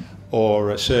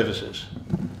services.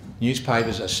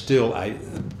 Newspapers are still,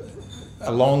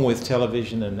 along with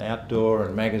television and outdoor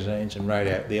and magazines and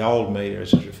radio, the old media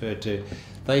as it's referred to,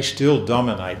 they still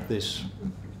dominate this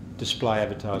display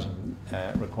advertising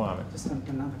requirement. Just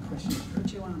another question.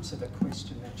 Could you answer the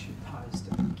question that you posed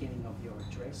at the beginning of your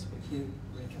address? Would you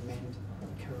recommend a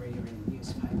career in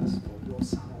newspapers for your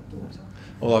son or daughter?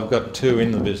 Well, I've got 2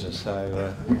 in the business,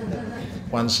 so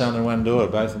one son and one daughter,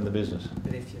 both in the business.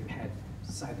 But if you had,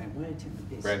 say they weren't in the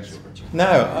business, would you?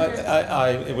 No,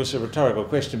 it was a rhetorical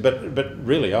question, but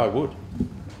really I would.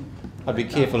 I'd be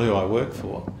careful who I work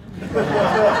for.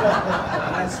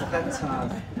 That's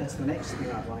the next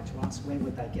thing I'd like to ask. Where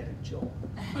would they get a job?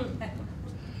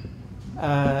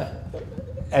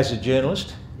 As a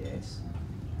journalist? Yes.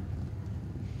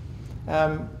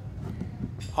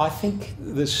 I think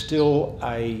there's still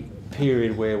a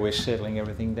period where we're settling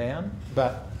everything down,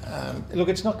 but look,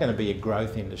 it's not going to be a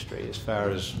growth industry as far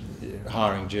as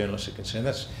hiring journalists are concerned.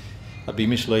 I'd be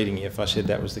misleading you if I said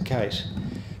that was the case.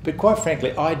 But quite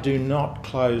frankly, I do not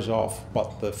close off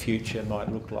what the future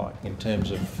might look like in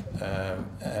terms of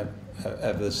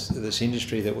this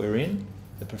industry that we're in,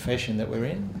 the profession that we're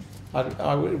in.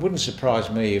 It wouldn't surprise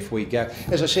me if we go...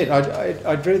 As I said,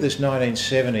 I drew this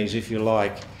 1970s, if you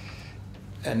like,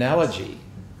 analogy,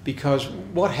 because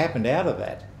what happened out of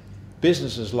that?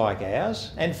 Businesses like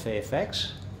ours and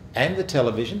Fairfax and the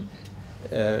television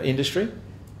industry,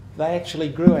 they actually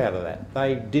grew out of that.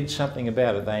 They did something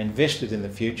about it. They invested in the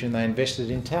future and they invested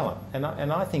in talent. And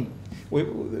I think,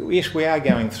 yes, we are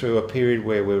going through a period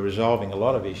where we're resolving a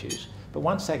lot of issues, But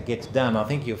once that gets done, I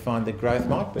think you'll find that growth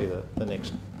might be the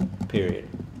next period.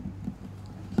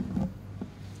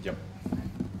 Yep.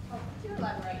 Could you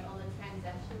elaborate on the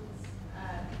transactions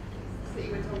that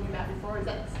you were talking about before? Is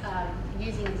that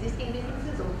using existing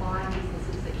businesses or buying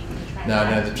businesses that you can transact?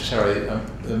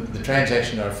 No, the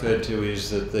transaction I referred to is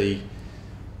that the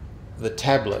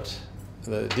tablet,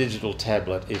 the digital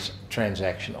tablet, is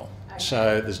transactional. Okay.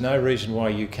 So there's no reason why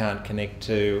you can't connect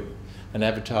to an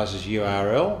advertiser's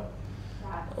URL,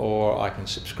 right, or I can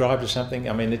subscribe to something.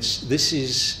 I mean, this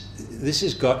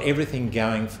has got everything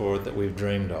going for it that we've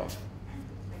dreamed of.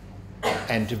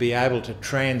 And to be able to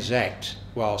transact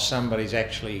while somebody's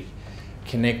actually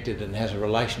connected and has a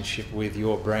relationship with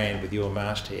your brand, with your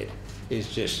masthead,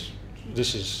 is just,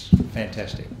 this is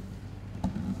fantastic.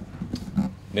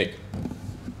 Nick.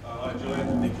 Hi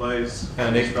Julian, Nick Lees,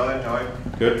 Nick. Australian, how are you?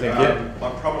 Good, thank you. I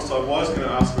promised I was going to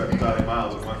ask about the Daily Mail,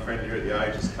 but my friend here at the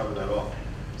Age has covered that off.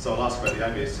 So I'll ask about the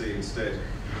ABC instead.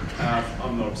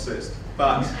 I'm not obsessed.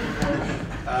 But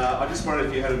I just wondered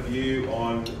if you had a view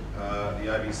on the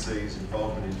ABC's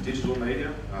involvement in digital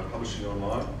media, publishing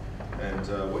online, and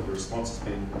what your response has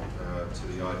been to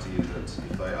the idea that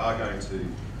if they are going to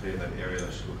be in that area,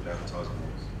 they should look at advertising rules.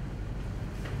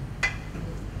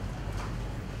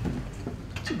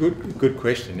 It's a good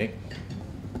question, Nick.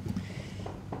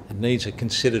 It needs a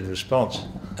considered response.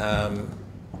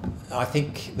 I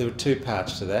think there are two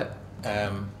parts to that.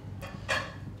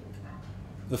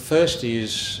 The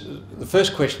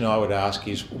first question I would ask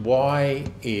is, why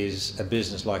is a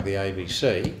business like the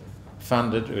ABC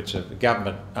funded? It's a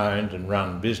government-owned and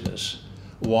run business.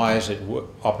 Why is it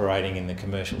operating in the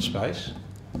commercial space?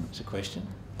 It's a question.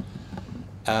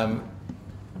 Now,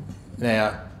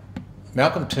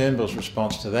 Malcolm Turnbull's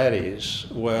response to that is,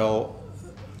 well,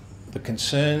 the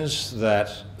concerns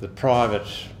that the private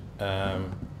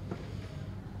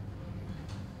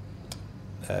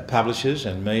publishers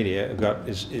and media have got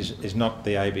is not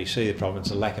the ABC the problem,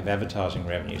 it's a lack of advertising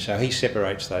revenue. So he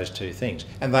separates those two things.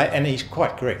 And he's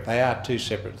quite correct, they are two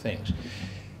separate things.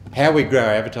 How we grow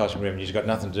our advertising revenue has got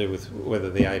nothing to do with whether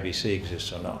the ABC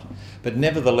exists or not. But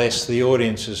nevertheless, the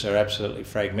audiences are absolutely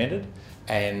fragmented,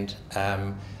 and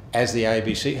as the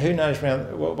ABC, who knows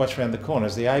what's around the corner,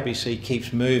 as the ABC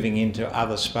keeps moving into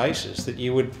other spaces that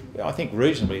you would, I think,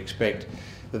 reasonably expect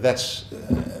that's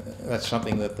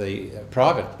something that the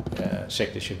private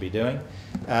sector should be doing.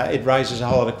 It raises a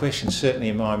whole lot of questions, certainly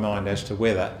in my mind, as to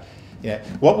whether,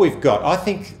 what we've got. I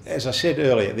think, as I said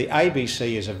earlier, the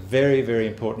ABC is a very, very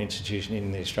important institution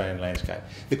in the Australian landscape.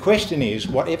 The question is,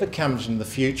 whatever comes in the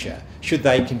future, should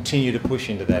they continue to push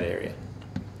into that area?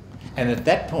 And at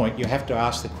that point, you have to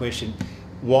ask the question,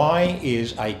 why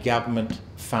is a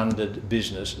government-funded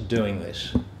business doing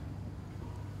this?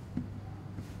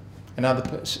 And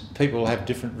other people have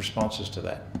different responses to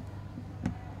that.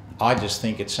 I just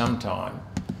think at some time,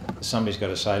 somebody's got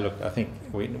to say, look, I think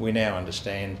we now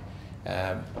understand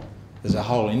there's a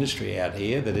whole industry out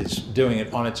here that is doing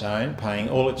it on its own, paying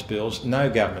all its bills, no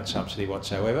government subsidy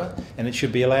whatsoever, and it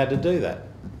should be allowed to do that.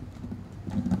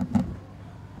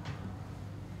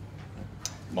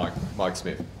 Mike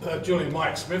Smith. Julian,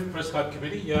 Mike Smith, Press Club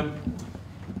Committee.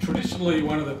 Traditionally,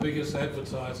 one of the biggest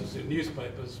advertisers in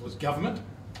newspapers was government,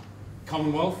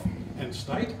 Commonwealth and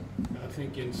state. I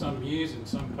think in some years, in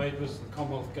some papers, the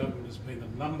Commonwealth government has been the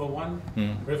 #1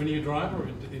 revenue driver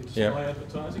in display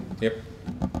advertising. Yep.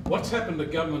 What's happened to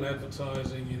government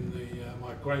advertising in the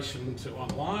migration to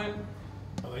online?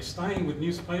 Are they staying with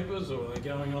newspapers, or are they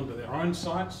going onto their own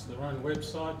sites, their own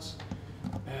websites?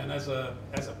 And as a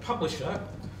publisher,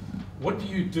 what do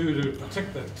you do to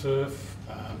protect that turf,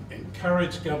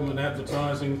 encourage government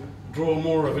advertising, draw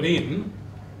more of it in,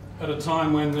 at a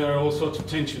time when there are all sorts of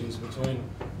tensions between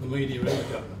the media and the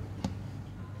government?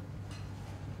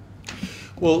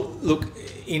 Well, look,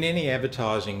 in any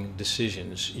advertising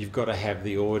decisions, you've got to have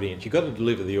the audience. You've got to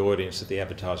deliver the audience that the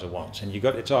advertiser wants, and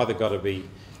it's either got to be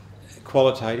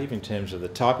qualitative in terms of the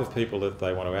type of people that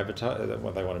they want to advertise,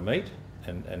 what they want to meet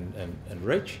and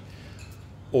reach,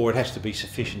 or it has to be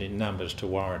sufficient in numbers to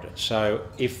warrant it. So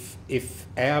if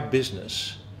our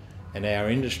business and our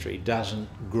industry doesn't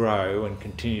grow and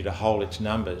continue to hold its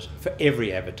numbers, for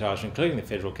every advertiser, including the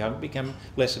federal government, become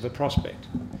less of a prospect.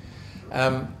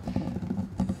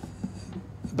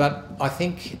 But I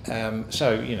think,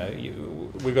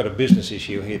 we've got a business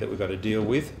issue here that we've got to deal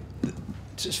with.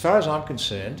 As far as I'm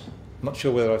concerned, I'm not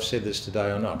sure whether I've said this today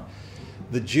or not,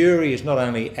 the jury is not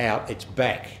only out, it's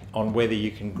back on whether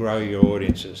you can grow your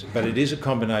audiences, but it is a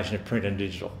combination of print and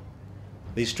digital.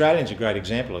 The Australian's a great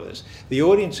example of this. The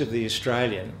audience of the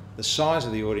Australian, the size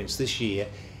of the audience this year,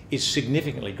 is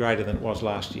significantly greater than it was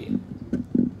last year.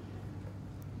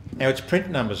 Now, its print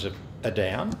numbers are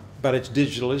down, but its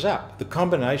digital is up. The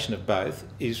combination of both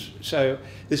is, so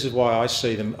this is why I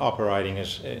see them operating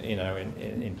as,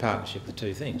 in partnership, the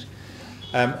two things.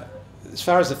 As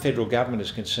far as the federal government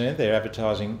is concerned, their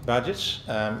advertising budgets,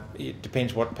 it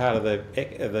depends what part of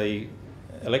the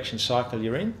election cycle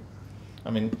you're in.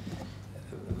 I mean,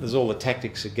 there's all the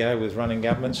tactics that go with running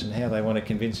governments and how they want to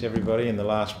convince everybody in the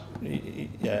last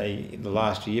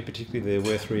year, particularly they're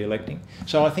worth re-electing.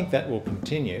 So I think that will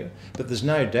continue, but there's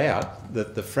no doubt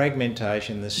that the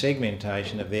fragmentation, the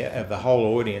segmentation of the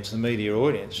whole audience, the media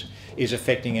audience, is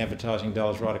affecting advertising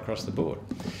dollars right across the board.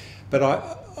 But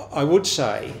I would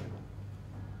say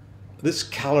this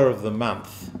colour of the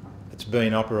month that's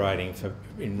been operating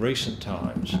in recent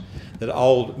times, that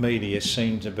old media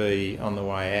seem to be on the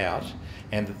way out,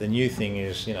 and that the new thing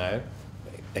is, a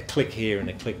click here and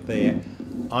a click there.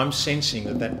 I'm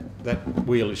sensing that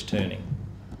wheel is turning.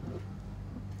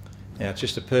 Now, it's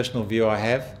just a personal view I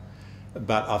have,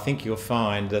 but I think you'll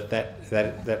find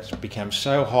that's become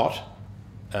so hot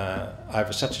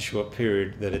over such a short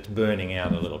period that it's burning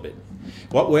out a little bit.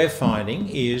 What we're finding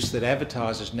is that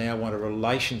advertisers now want a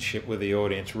relationship with the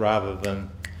audience rather than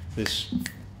this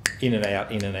in and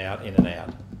out, in and out, in and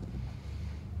out.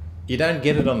 You don't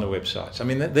get it on the websites. I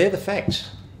mean, they're the facts.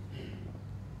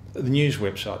 The news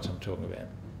websites I'm talking about.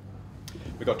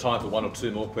 We've got time for one or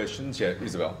two more questions. Yeah,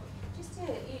 Isabel. You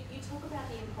talk about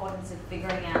the importance of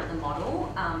figuring out the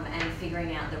model and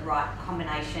figuring out the right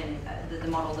combination, the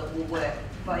model that will work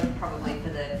both probably for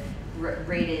the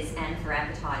readers and for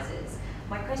advertisers.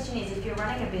 My question is, if you're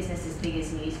running a business as big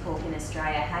as News Corp in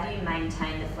Australia, how do you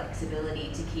maintain the flexibility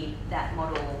to keep that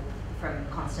model from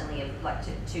constantly,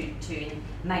 to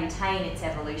maintain its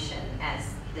evolution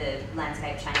as the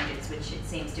landscape changes, which it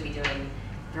seems to be doing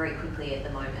very quickly at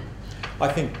the moment?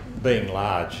 I think being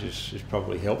large is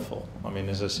probably helpful. I mean,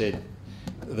 as I said,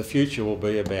 the future will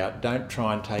be about don't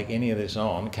try and take any of this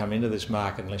on, come into this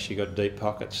market unless you've got deep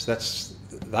pockets.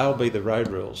 They'll be the road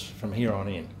rules from here on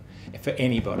in for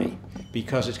anybody,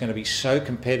 because it's going to be so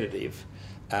competitive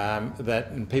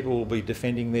that people will be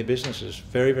defending their businesses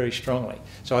very, very strongly.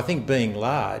 So I think being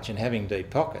large and having deep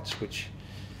pockets, which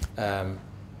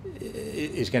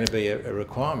is going to be a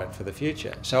requirement for the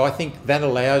future. So I think that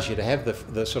allows you to have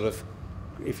the sort of,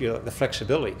 if you like, the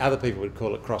flexibility. Other people would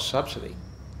call it cross-subsidy.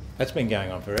 That's been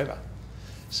going on forever.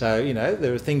 So,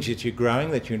 there are things that you're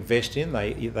growing, that you invest in.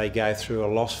 They go through a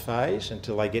loss phase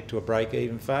until they get to a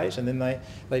break-even phase, and then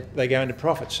they go into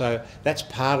profit. So that's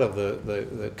part of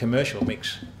the commercial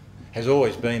mix. Has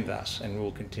always been thus and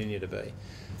will continue to be.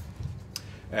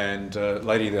 And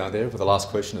lady down there for the last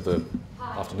question of the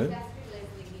afternoon.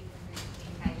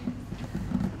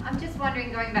 I'm just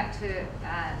wondering, going back to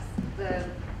the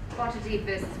quantitative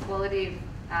versus qualitative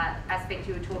aspect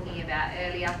you were talking about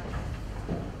earlier,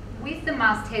 with the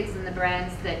mastheads and the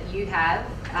brands that you have,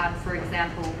 for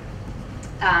example,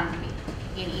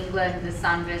 in England, the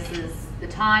Sun versus the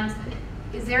Times,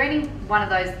 is there any one of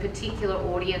those particular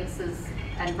audiences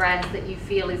and brands that you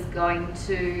feel is going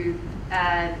to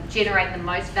generate the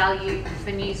most value for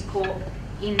News Corp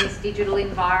in this digital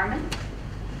environment?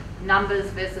 Numbers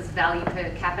versus value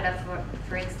per capita,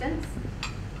 for instance?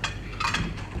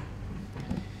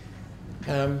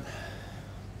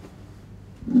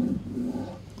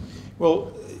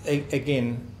 Well,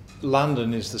 again,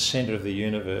 London is the centre of the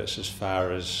universe as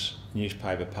far as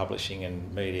newspaper publishing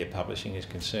and media publishing is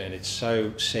concerned. It's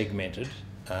so segmented,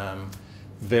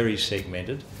 very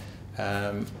segmented.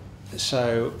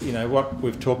 So, what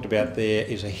we've talked about there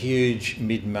is a huge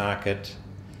mid-market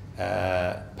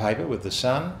paper with the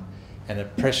Sun and a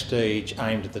prestige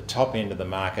aimed at the top end of the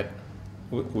market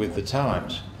with the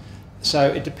Times. So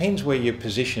it depends where you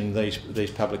position these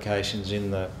publications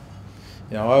in the.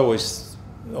 I always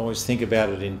think about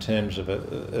it in terms of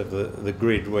the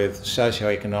grid, with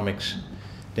socioeconomics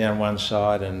down one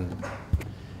side and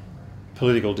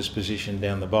political disposition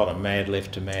down the bottom, mad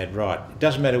left to mad right. It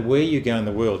doesn't matter where you go in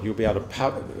the world, you'll be able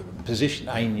to position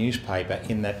a newspaper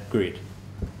in that grid.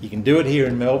 You can do it here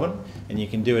in Melbourne, and you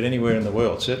can do it anywhere in the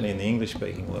world. Certainly in the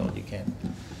English-speaking world, you can.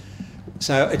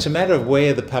 So it's a matter of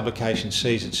where the publication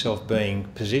sees itself being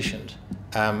positioned.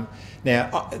 Now,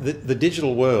 the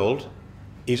digital world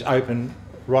is open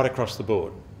right across the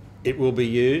board. It will be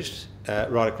used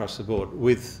right across the board.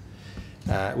 With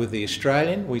the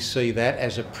Australian, we see that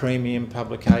as a premium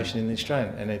publication in the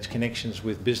Australian, and its connections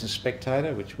with Business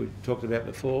Spectator, which we've talked about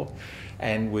before,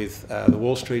 and with the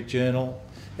Wall Street Journal,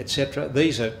 etc.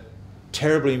 These are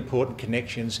terribly important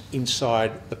connections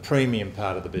inside the premium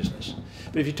part of the business.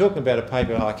 But if you're talking about a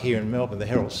paper like here in Melbourne, the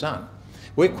Herald Sun,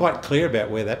 we're quite clear about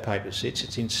where that paper sits.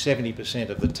 It's in 70%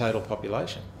 of the total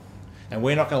population. And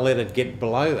we're not going to let it get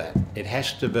below that. It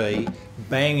has to be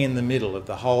bang in the middle of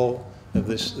the whole of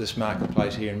this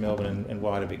marketplace here in Melbourne and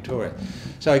wider Victoria.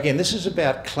 So again, this is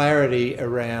about clarity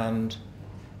around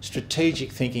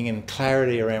strategic thinking and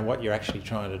clarity around what you're actually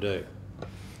trying to do.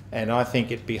 And I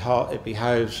think it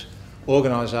behoves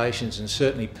organisations and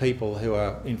certainly people who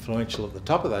are influential at the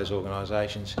top of those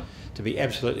organisations to be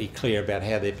absolutely clear about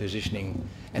how they're positioning,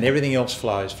 and everything else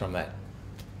flows from that.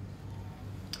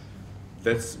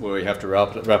 That's where we have to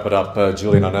wrap it up.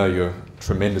 Julian, I know you're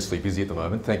tremendously busy at the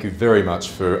moment. Thank you very much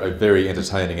for a very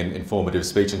entertaining and informative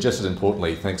speech, and just as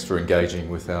importantly, thanks for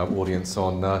engaging with our audience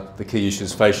on the key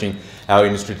issues facing our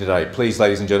industry today. Please,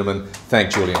 ladies and gentlemen,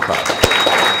 thank Julian Clarke.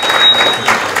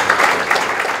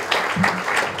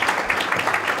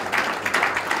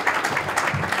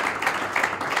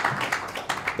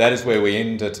 That is where we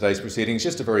end today's proceedings.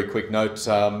 Just a very quick note,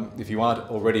 if you aren't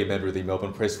already a member of the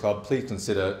Melbourne Press Club, please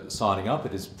consider signing up.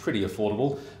 It is pretty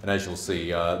affordable, and as you'll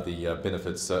see, the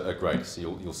benefits are great. So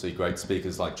you'll see great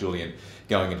speakers like Julian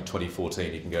going into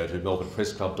 2014. You can go to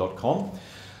melbournepressclub.com.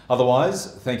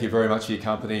 Otherwise, thank you very much for your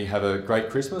company. Have a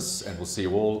great Christmas, and we'll see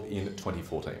you all in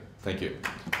 2014. Thank you.